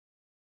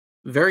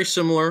 Very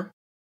similar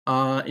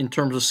in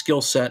terms of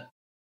skill set.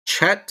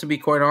 Chet, to be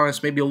quite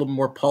honest, maybe a little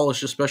more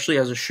polished, especially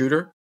as a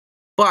shooter.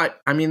 But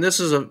I mean, this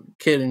is a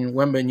kid in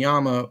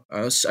Wembanyama.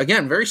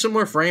 Again, very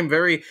similar frame,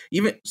 very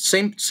even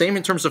same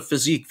in terms of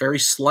physique, very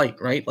slight,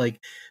 right? Like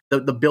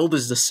the build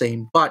is the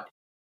same. But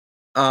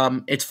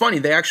it's funny.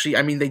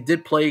 They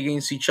did play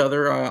against each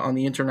other on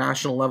the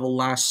international level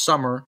last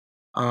summer.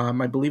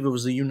 I believe it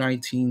was the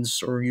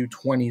U19s or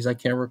U20s. I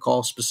can't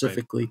recall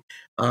specifically.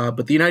 Right.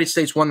 But the United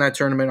States won that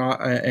tournament,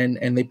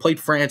 and they played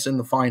France in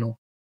the final.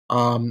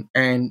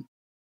 And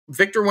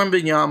Victor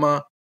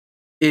Wembanyama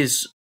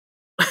is,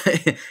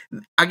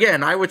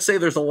 again, I would say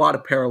there's a lot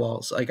of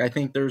parallels. Like, I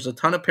think there's a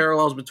ton of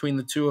parallels between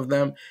the two of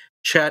them.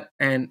 Chet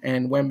and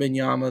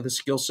Wembanyama, the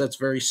skill set's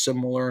very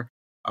similar.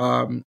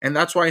 And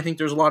that's why I think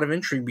there's a lot of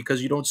intrigue,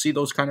 because you don't see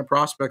those kind of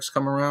prospects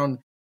come around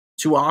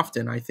too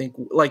often. I think,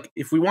 like,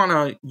 if we want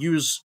to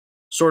use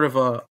sort of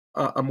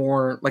a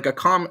more like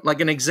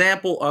an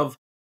example of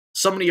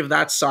somebody of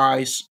that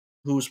size,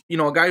 who's,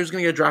 a guy who's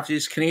going to get drafted,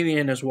 is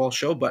Canadian as well,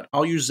 Sho, but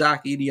I'll use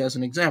Zach Edey as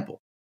an example.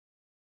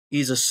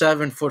 He's a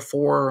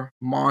 7'4"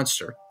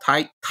 monster,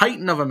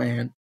 titan of a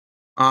man.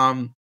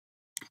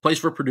 Plays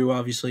for Purdue,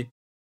 obviously,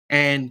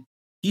 and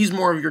he's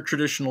more of your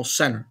traditional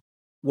center.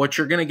 What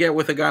you're going to get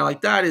with a guy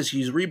like that is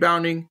he's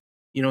rebounding.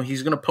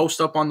 He's going to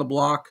post up on the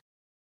block.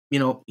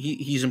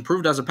 He's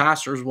improved as a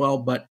passer as well,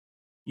 but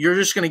you're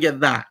just going to get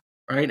that,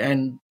 right?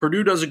 And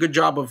Purdue does a good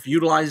job of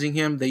utilizing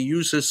him. They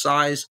use his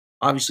size,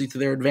 obviously, to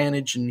their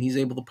advantage, and he's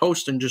able to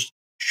post and just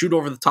shoot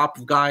over the top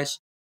of guys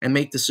and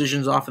make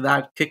decisions off of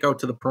that, kick out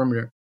to the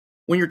perimeter.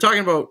 When you're talking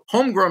about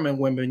Holmgren and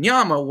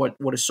Wembanyama,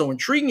 what is so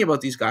intriguing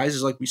about these guys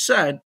is, like we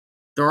said,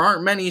 there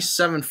aren't many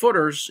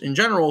 7-footers in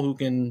general who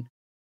can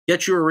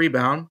get you a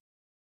rebound,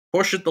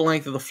 push it the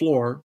length of the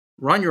floor,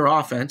 run your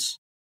offense,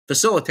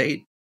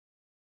 facilitate,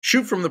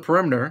 shoot from the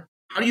perimeter.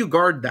 How do you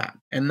guard that?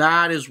 And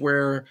that is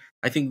where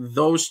I think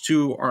those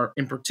two are,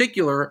 in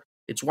particular,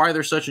 it's why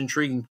they're such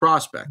intriguing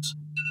prospects.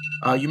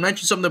 You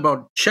mentioned something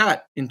about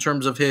Chet in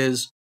terms of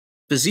his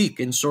physique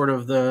and sort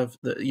of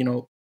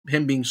the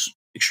him being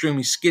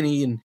extremely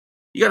skinny, and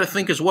you got to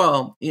think as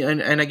well.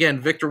 And again,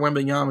 Victor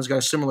Wembanyama's got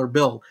a similar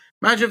build.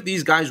 Imagine if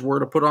these guys were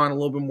to put on a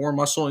little bit more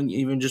muscle and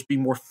even just be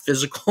more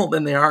physical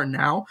than they are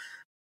now.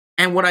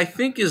 And what I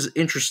think is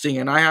interesting,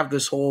 and I have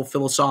this whole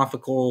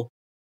philosophical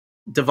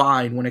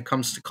divide when it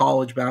comes to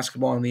college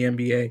basketball and the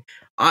NBA.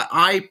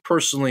 I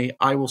personally,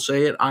 I will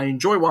say it, I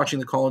enjoy watching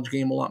the college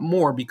game a lot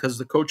more because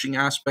the coaching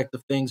aspect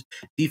of things,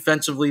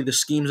 defensively, the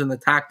schemes and the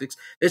tactics,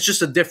 it's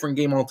just a different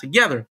game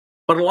altogether.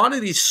 But a lot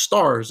of these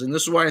stars, and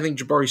this is why I think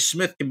Jabari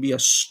Smith can be a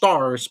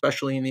star,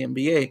 especially in the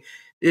NBA,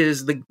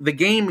 is the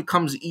game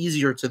becomes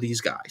easier to these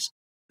guys.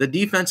 The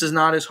defense is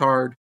not as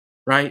hard,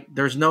 right?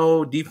 There's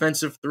no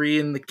defensive three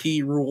in the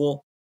key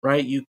rule,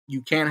 right?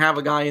 You can't have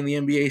a guy in the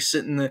NBA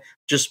sit in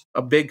just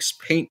a big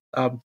paint,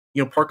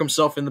 park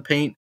himself in the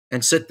paint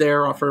and sit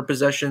there for a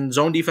possession.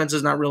 Zone defense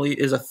is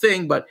a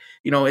thing, but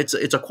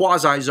it's a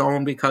quasi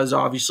zone because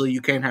obviously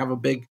you can't have a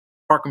big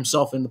park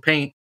himself in the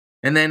paint.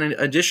 And then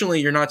additionally,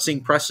 you're not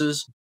seeing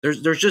presses.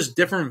 There's just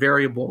different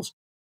variables.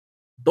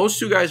 Those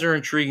two guys are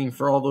intriguing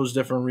for all those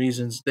different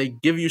reasons. They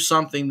give you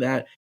something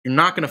that you're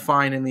not going to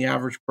find in the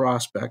average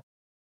prospect.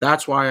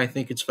 That's why I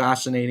think it's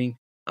fascinating.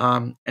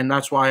 And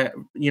that's why,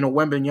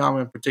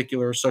 Wembanyama in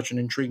particular is such an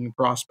intriguing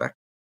prospect.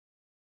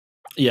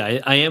 Yeah,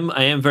 I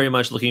am very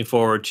much looking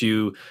forward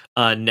to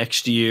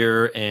next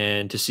year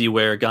and to see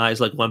where guys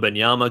like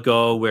Wembanyama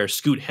go, where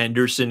Scoot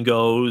Henderson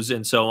goes,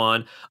 and so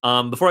on.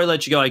 Before I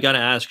let you go, I got to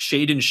ask,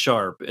 Shaedon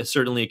Sharpe is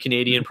certainly a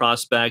Canadian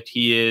prospect.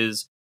 He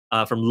is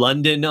from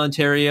London,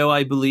 Ontario,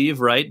 I believe,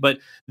 right? But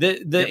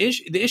the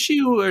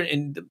issue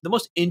and the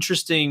most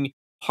interesting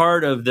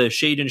part of the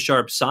Shaedon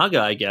Sharpe saga,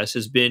 I guess,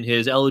 has been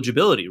his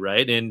eligibility,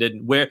 right? And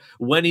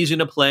when he's going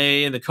to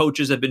play, and the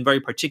coaches have been very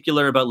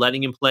particular about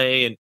letting him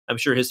play, and I'm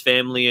sure his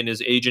family and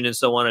his agent and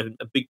so on are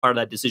a big part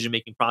of that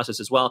decision-making process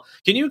as well.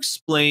 Can you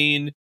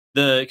explain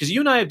because you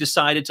and I have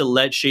decided to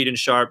let Shaedon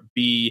Sharpe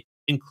be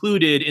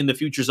included in the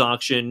futures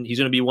auction. He's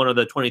going to be one of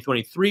the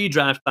 2023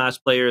 draft class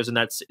players in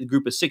that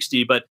group of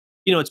 60, but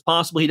it's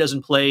possible he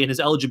doesn't play and his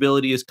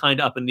eligibility is kind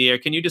of up in the air.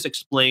 Can you just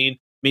explain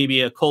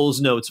maybe a Cole's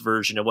Notes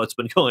version of what's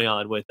been going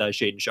on with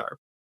Shaedon Sharpe?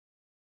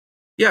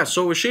 Yeah,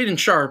 so with Shaedon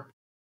Sharpe,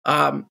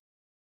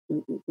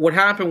 what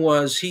happened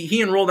was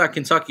he enrolled at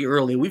Kentucky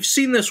early. We've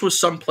seen this with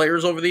some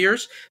players over the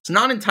years. It's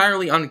not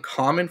entirely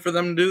uncommon for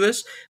them to do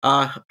this.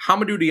 Hamidou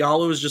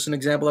Diallo is just an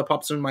example that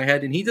pops in my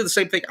head, and he did the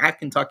same thing at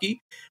Kentucky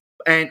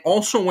and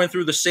also went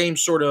through the same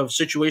sort of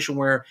situation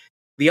where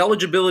the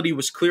eligibility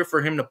was clear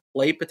for him to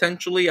play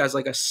potentially as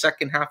like a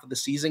second half of the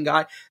season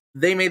guy.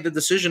 They made the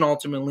decision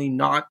ultimately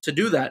not to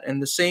do that.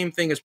 And the same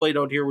thing has played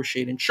out here with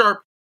Shaedon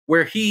Sharpe,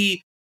 where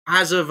he,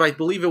 as of, I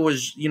believe it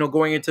was,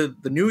 going into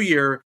the new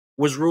year,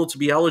 was ruled to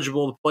be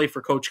eligible to play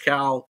for Coach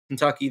Cal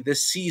Kentucky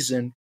this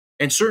season.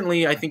 And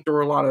certainly, I think there were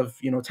a lot of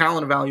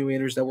talent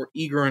evaluators that were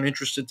eager and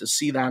interested to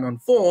see that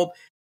unfold.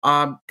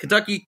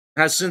 Kentucky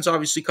has since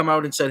obviously come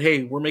out and said,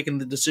 "Hey, we're making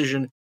the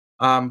decision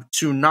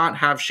to not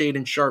have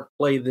Shaedon Sharpe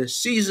play this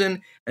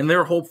season," and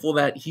they're hopeful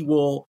that he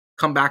will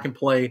come back and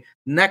play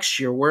next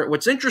year.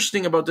 What's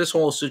interesting about this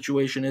whole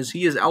situation is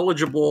he is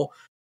eligible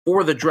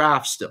for the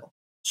draft still.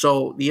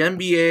 So the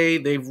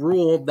NBA, they've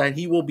ruled that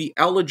he will be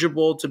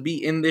eligible to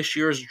be in this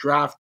year's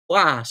draft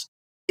class.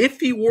 If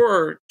he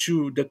were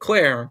to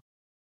declare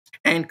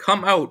and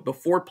come out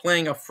before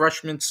playing a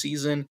freshman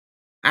season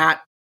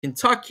at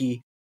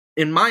Kentucky,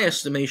 in my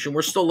estimation,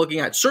 we're still looking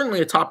at certainly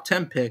a top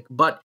 10 pick,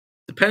 but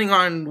depending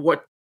on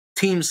what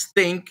teams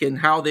think and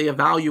how they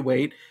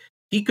evaluate,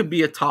 he could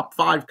be a top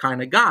 5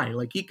 kind of guy.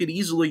 Like, he could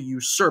easily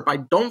usurp. I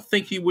don't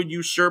think he would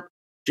usurp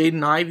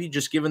Jaden Ivey,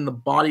 just given the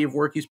body of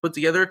work he's put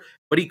together,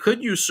 but he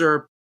could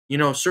usurp,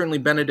 certainly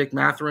Benedict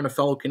Mathurin, a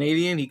fellow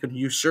Canadian. He could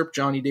usurp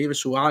Johnny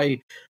Davis, who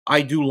I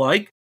do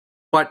like.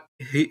 But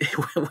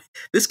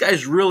this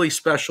guy's really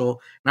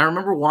special. And I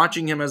remember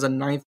watching him as a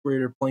ninth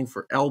grader playing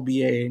for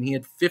LBA, and he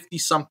had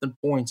 50-something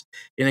points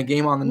in a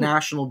game on the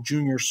national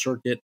junior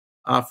circuit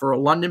for a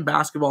London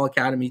Basketball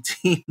Academy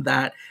team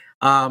that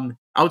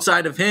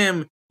outside of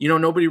him,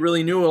 nobody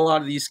really knew a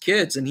lot of these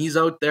kids. And he's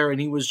out there, and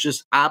he was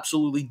just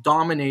absolutely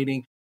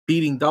dominating,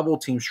 beating double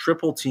teams,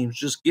 triple teams,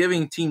 just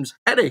giving teams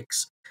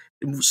headaches,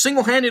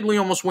 single-handedly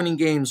almost winning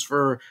games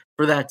for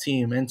that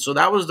team. And so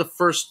that was the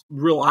first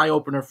real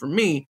eye-opener for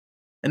me.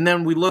 And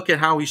then we look at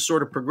how he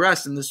sort of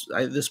progressed in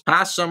this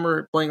past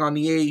summer, playing on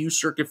the AAU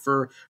circuit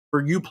for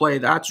UPlay.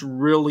 That's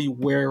really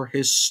where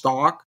his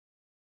stock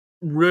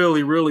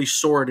really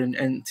soared,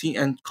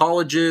 and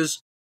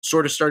colleges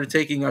sort of started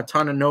taking a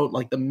ton of note.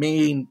 Like the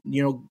main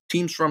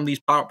teams from these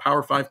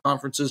Power 5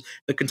 conferences,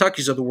 the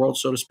Kentuckys of the world,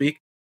 so to speak,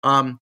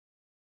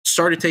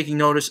 started taking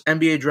notice.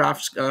 NBA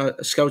draft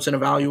scouts and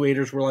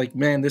evaluators were like,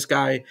 "Man, this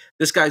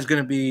guy's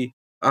going to be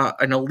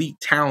an elite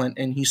talent,"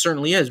 and he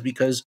certainly is,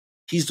 because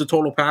he's the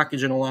total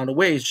package in a lot of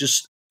ways.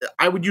 Just,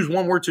 I would use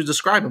one word to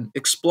describe him: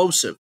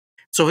 explosive.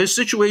 So his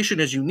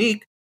situation is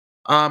unique.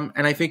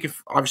 And I think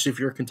if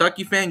you're a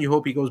Kentucky fan, you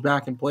hope he goes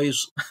back and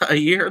plays a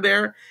year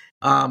there.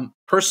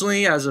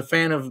 Personally, as a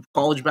fan of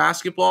college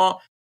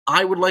basketball,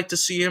 I would like to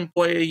see him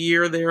play a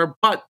year there,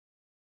 but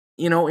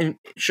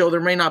there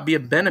may not be a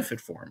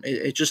benefit for him.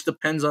 It just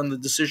depends on the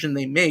decision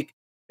they make.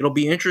 It'll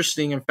be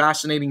interesting and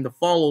fascinating to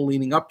follow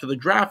leading up to the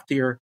draft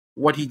here,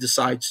 what he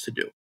decides to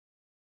do.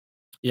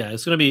 Yeah,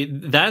 it's going to be,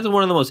 that's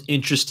one of the most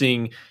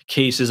interesting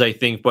cases, I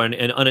think, on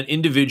an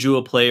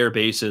individual player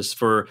basis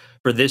for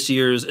this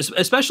year's,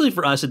 especially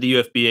for us at the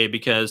UFBA,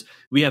 because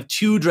we have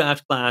 2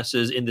 draft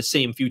classes in the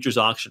same futures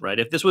auction,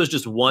 right? If this was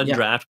just one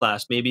draft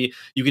class, maybe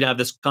you could have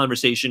this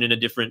conversation in a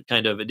different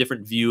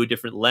view, a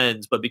different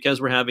lens. But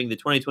because we're having the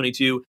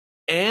 2022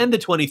 and the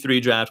 23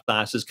 draft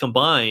classes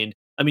combined,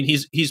 I mean,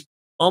 he's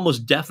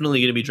almost definitely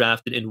going to be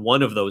drafted in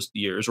one of those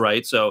years,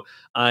 right? So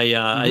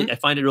I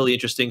find it really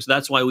interesting. So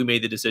that's why we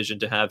made the decision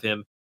to have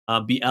him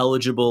be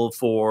eligible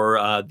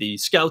for the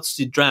scouts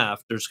to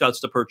draft or scouts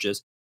to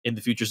purchase in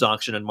the futures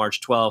auction on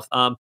March 12th.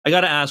 I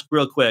got to ask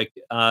real quick,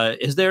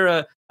 I've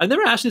never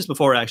asked this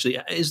before, actually.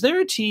 Is there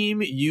a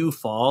team you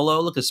follow,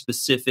 like a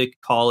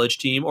specific college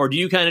team, or do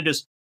you kind of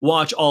just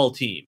watch all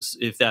teams,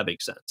 if that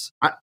makes sense?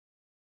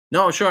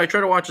 No, sure. I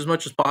try to watch as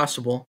much as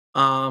possible.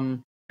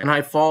 And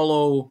I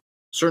follow,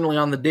 certainly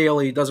on the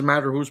daily, it doesn't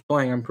matter who's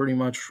playing. I'm pretty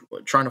much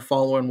trying to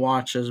follow and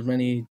watch as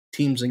many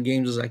teams and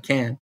games as I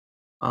can.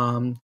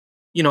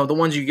 The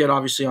ones you get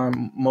obviously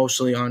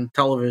mostly on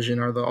television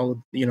are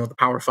the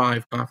Power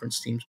 5 conference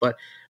teams. But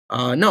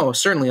no,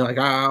 certainly, like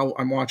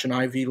I'm watching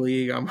Ivy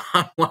League. I'm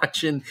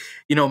watching,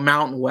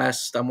 Mountain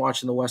West. I'm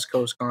watching the West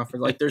Coast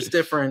Conference. Like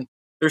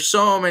there's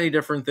so many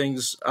different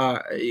things,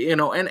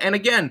 and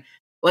again,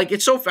 like,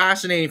 it's so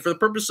fascinating for the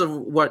purpose of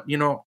what,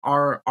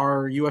 our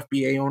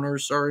UFBA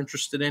owners are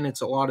interested in. It's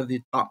a lot of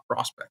the top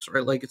prospects,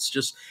 right? Like,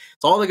 it's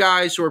all the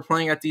guys who are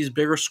playing at these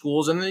bigger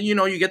schools. And then,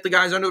 you get the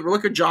guys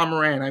look at John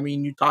Morant. I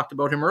mean, you talked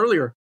about him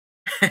earlier.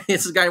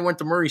 This guy went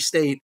to Murray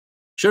State.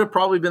 Should have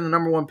probably been the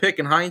number 1 pick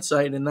in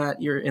hindsight in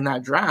that year, in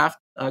that draft,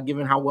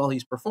 given how well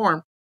he's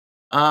performed.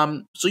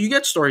 So you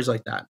get stories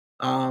like that.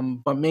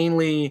 But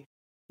mainly,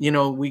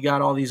 we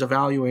got all these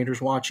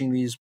evaluators watching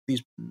these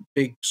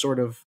big sort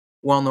of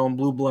well-known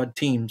blue blood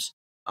teams.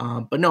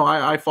 But no,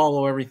 I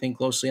follow everything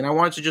closely. And I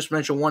wanted to just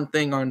mention one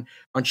thing on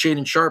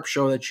Shaedon Sharpe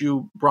show that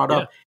you brought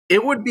up.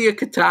 It would be a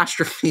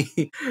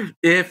catastrophe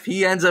if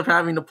he ends up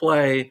having to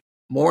play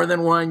more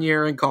than 1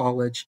 year in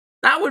college.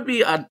 That would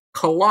be a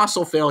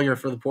colossal failure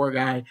for the poor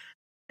guy.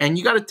 And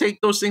you got to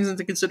take those things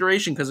into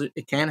consideration, because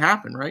it can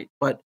happen, right?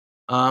 But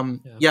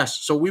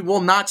yes, so we will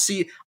not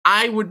see.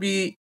 I would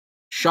be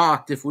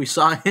shocked if we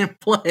saw him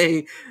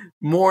play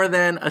more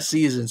than a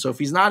season. So if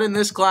he's not in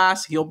this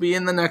class, he'll be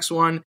in the next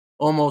one.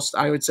 Almost,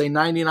 I would say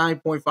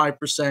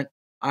 99.5%.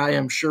 I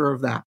am sure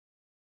of that.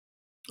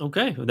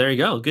 Okay, well, there you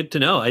go. Good to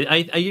know.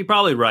 You're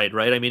probably right?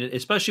 I mean,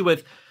 especially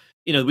with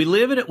we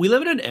live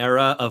in an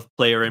era of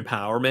player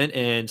empowerment,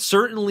 and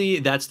certainly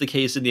that's the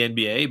case in the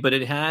NBA, but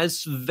it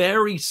has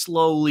very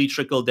slowly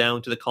trickled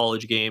down to the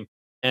college game.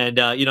 And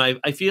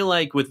I feel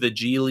like with the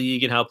G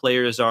League and how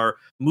players are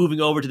moving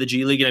over to the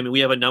G League, and I mean we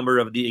have a number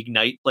of the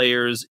Ignite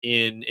players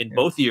in Yeah.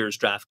 both years'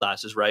 draft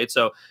classes, right?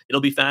 So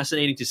it'll be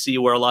fascinating to see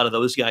where a lot of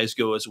those guys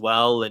go as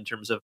well in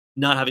terms of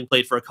not having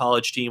played for a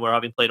college team or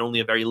having played only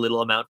a very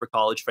little amount for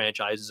college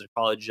franchises or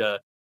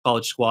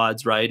college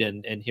squads, right?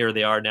 And here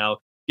they are now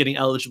getting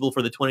eligible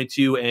for the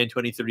 22 and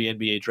 23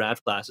 NBA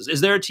draft classes. Is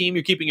there a team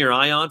you're keeping your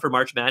eye on for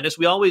March Madness?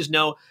 We always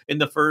know in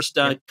the first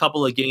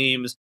couple of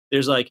games,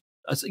 there's like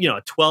a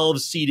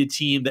 12 seeded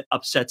team that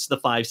upsets the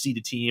 5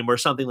 seeded team or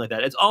something like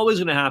that. It's always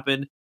going to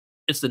happen.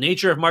 It's the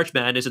nature of March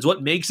Madness. It's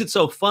what makes it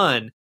so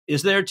fun.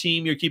 Is there a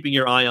team you're keeping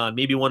your eye on?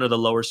 Maybe one of the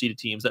lower seeded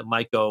teams that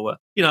might go,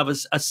 have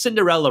a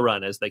Cinderella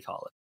run, as they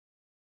call it.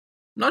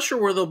 I'm not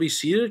sure where they'll be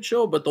seated,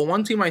 Joe, but the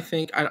one team I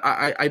think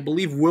I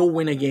believe will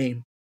win a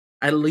game,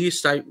 at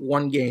least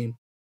one game,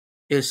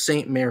 is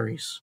St.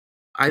 Mary's.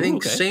 I think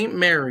okay. St.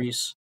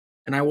 Mary's,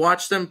 and I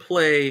watched them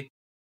play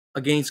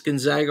against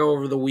Gonzaga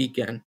over the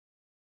weekend,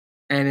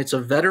 and it's a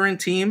veteran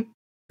team.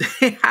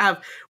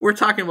 We're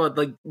talking about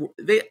like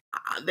they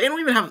don't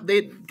even have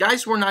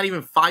guys who are not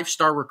even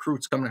 5-star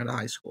recruits coming out of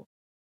high school,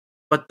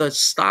 but the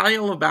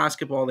style of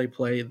basketball they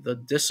play, the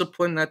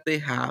discipline that they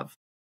have,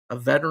 a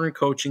veteran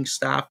coaching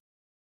staff.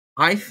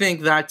 I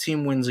think that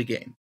team wins a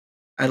game,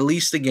 at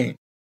least a game.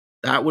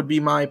 That would be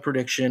my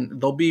prediction.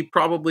 They'll be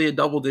probably a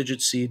double-digit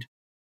seed,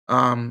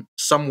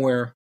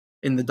 somewhere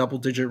in the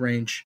double-digit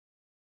range,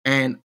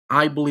 and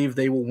I believe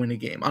they will win a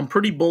game. I'm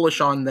pretty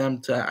bullish on them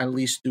to at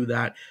least do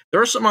that.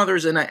 There are some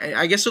others, and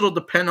I guess it'll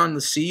depend on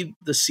the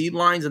seed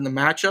lines and the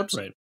matchups.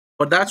 Right.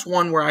 But that's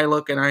one where I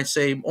look and I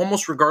say,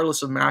 almost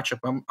regardless of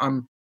matchup,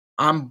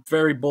 I'm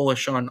very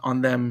bullish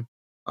on them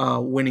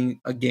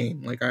winning a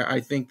game. Like I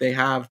think they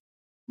have.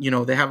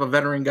 They have a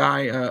veteran guy,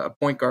 a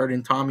point guard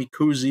in Tommy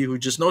Kuzi, who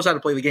just knows how to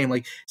play the game.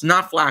 Like it's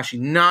not flashy,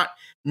 not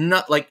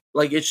like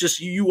it's just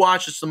you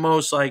watch. It's the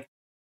most like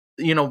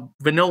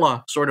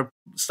vanilla sort of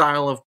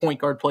style of point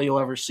guard play you'll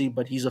ever see,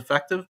 but he's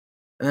effective.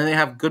 And then they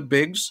have good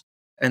bigs,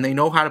 and they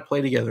know how to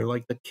play together.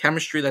 Like the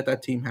chemistry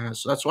that team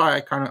has. So that's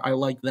why I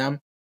like them,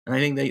 and I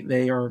think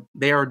they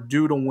are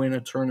due to win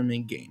a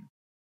tournament game.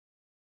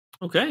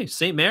 Okay,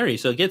 St. Mary.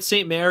 So get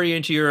St. Mary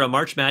into your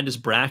March Madness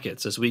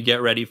brackets as we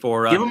get ready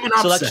for Give 'em an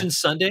upset. Selection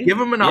Sunday. Give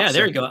them an upset. Yeah,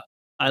 there you go.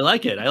 I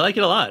like it. I like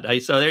it a lot.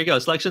 So there you go.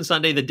 Selection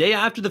Sunday, the day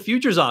after the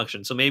futures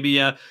auction. So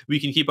maybe we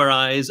can keep our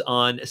eyes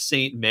on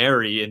St.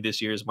 Mary in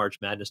this year's March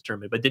Madness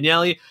tournament. But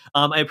Daniele,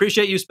 I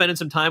appreciate you spending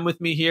some time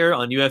with me here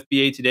on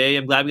UFBA Today.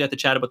 I'm glad we got to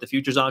chat about the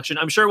futures auction.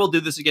 I'm sure we'll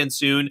do this again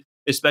soon,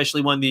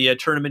 especially when the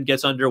tournament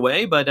gets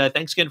underway. But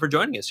thanks again for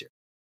joining us here.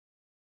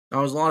 That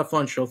was a lot of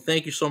fun, Sho.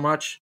 Thank you so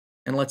much.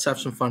 And let's have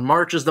some fun.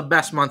 March is the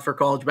best month for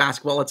college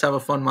basketball. Let's have a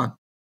fun month.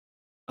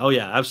 Oh,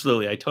 yeah,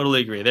 absolutely. I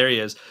totally agree. There he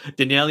is.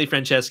 Daniele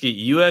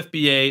Franceschi,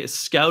 UFBA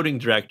scouting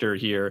director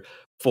here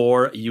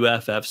for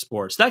UFF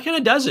Sports. That kind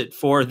of does it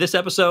for this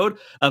episode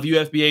of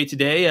UFBA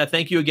Today.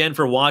 Thank you again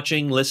for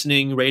watching,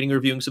 listening, rating,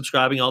 reviewing,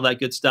 subscribing, all that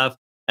good stuff.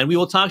 And we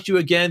will talk to you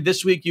again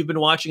this week. You've been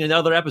watching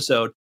another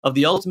episode of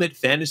the Ultimate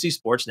Fantasy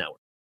Sports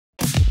Network.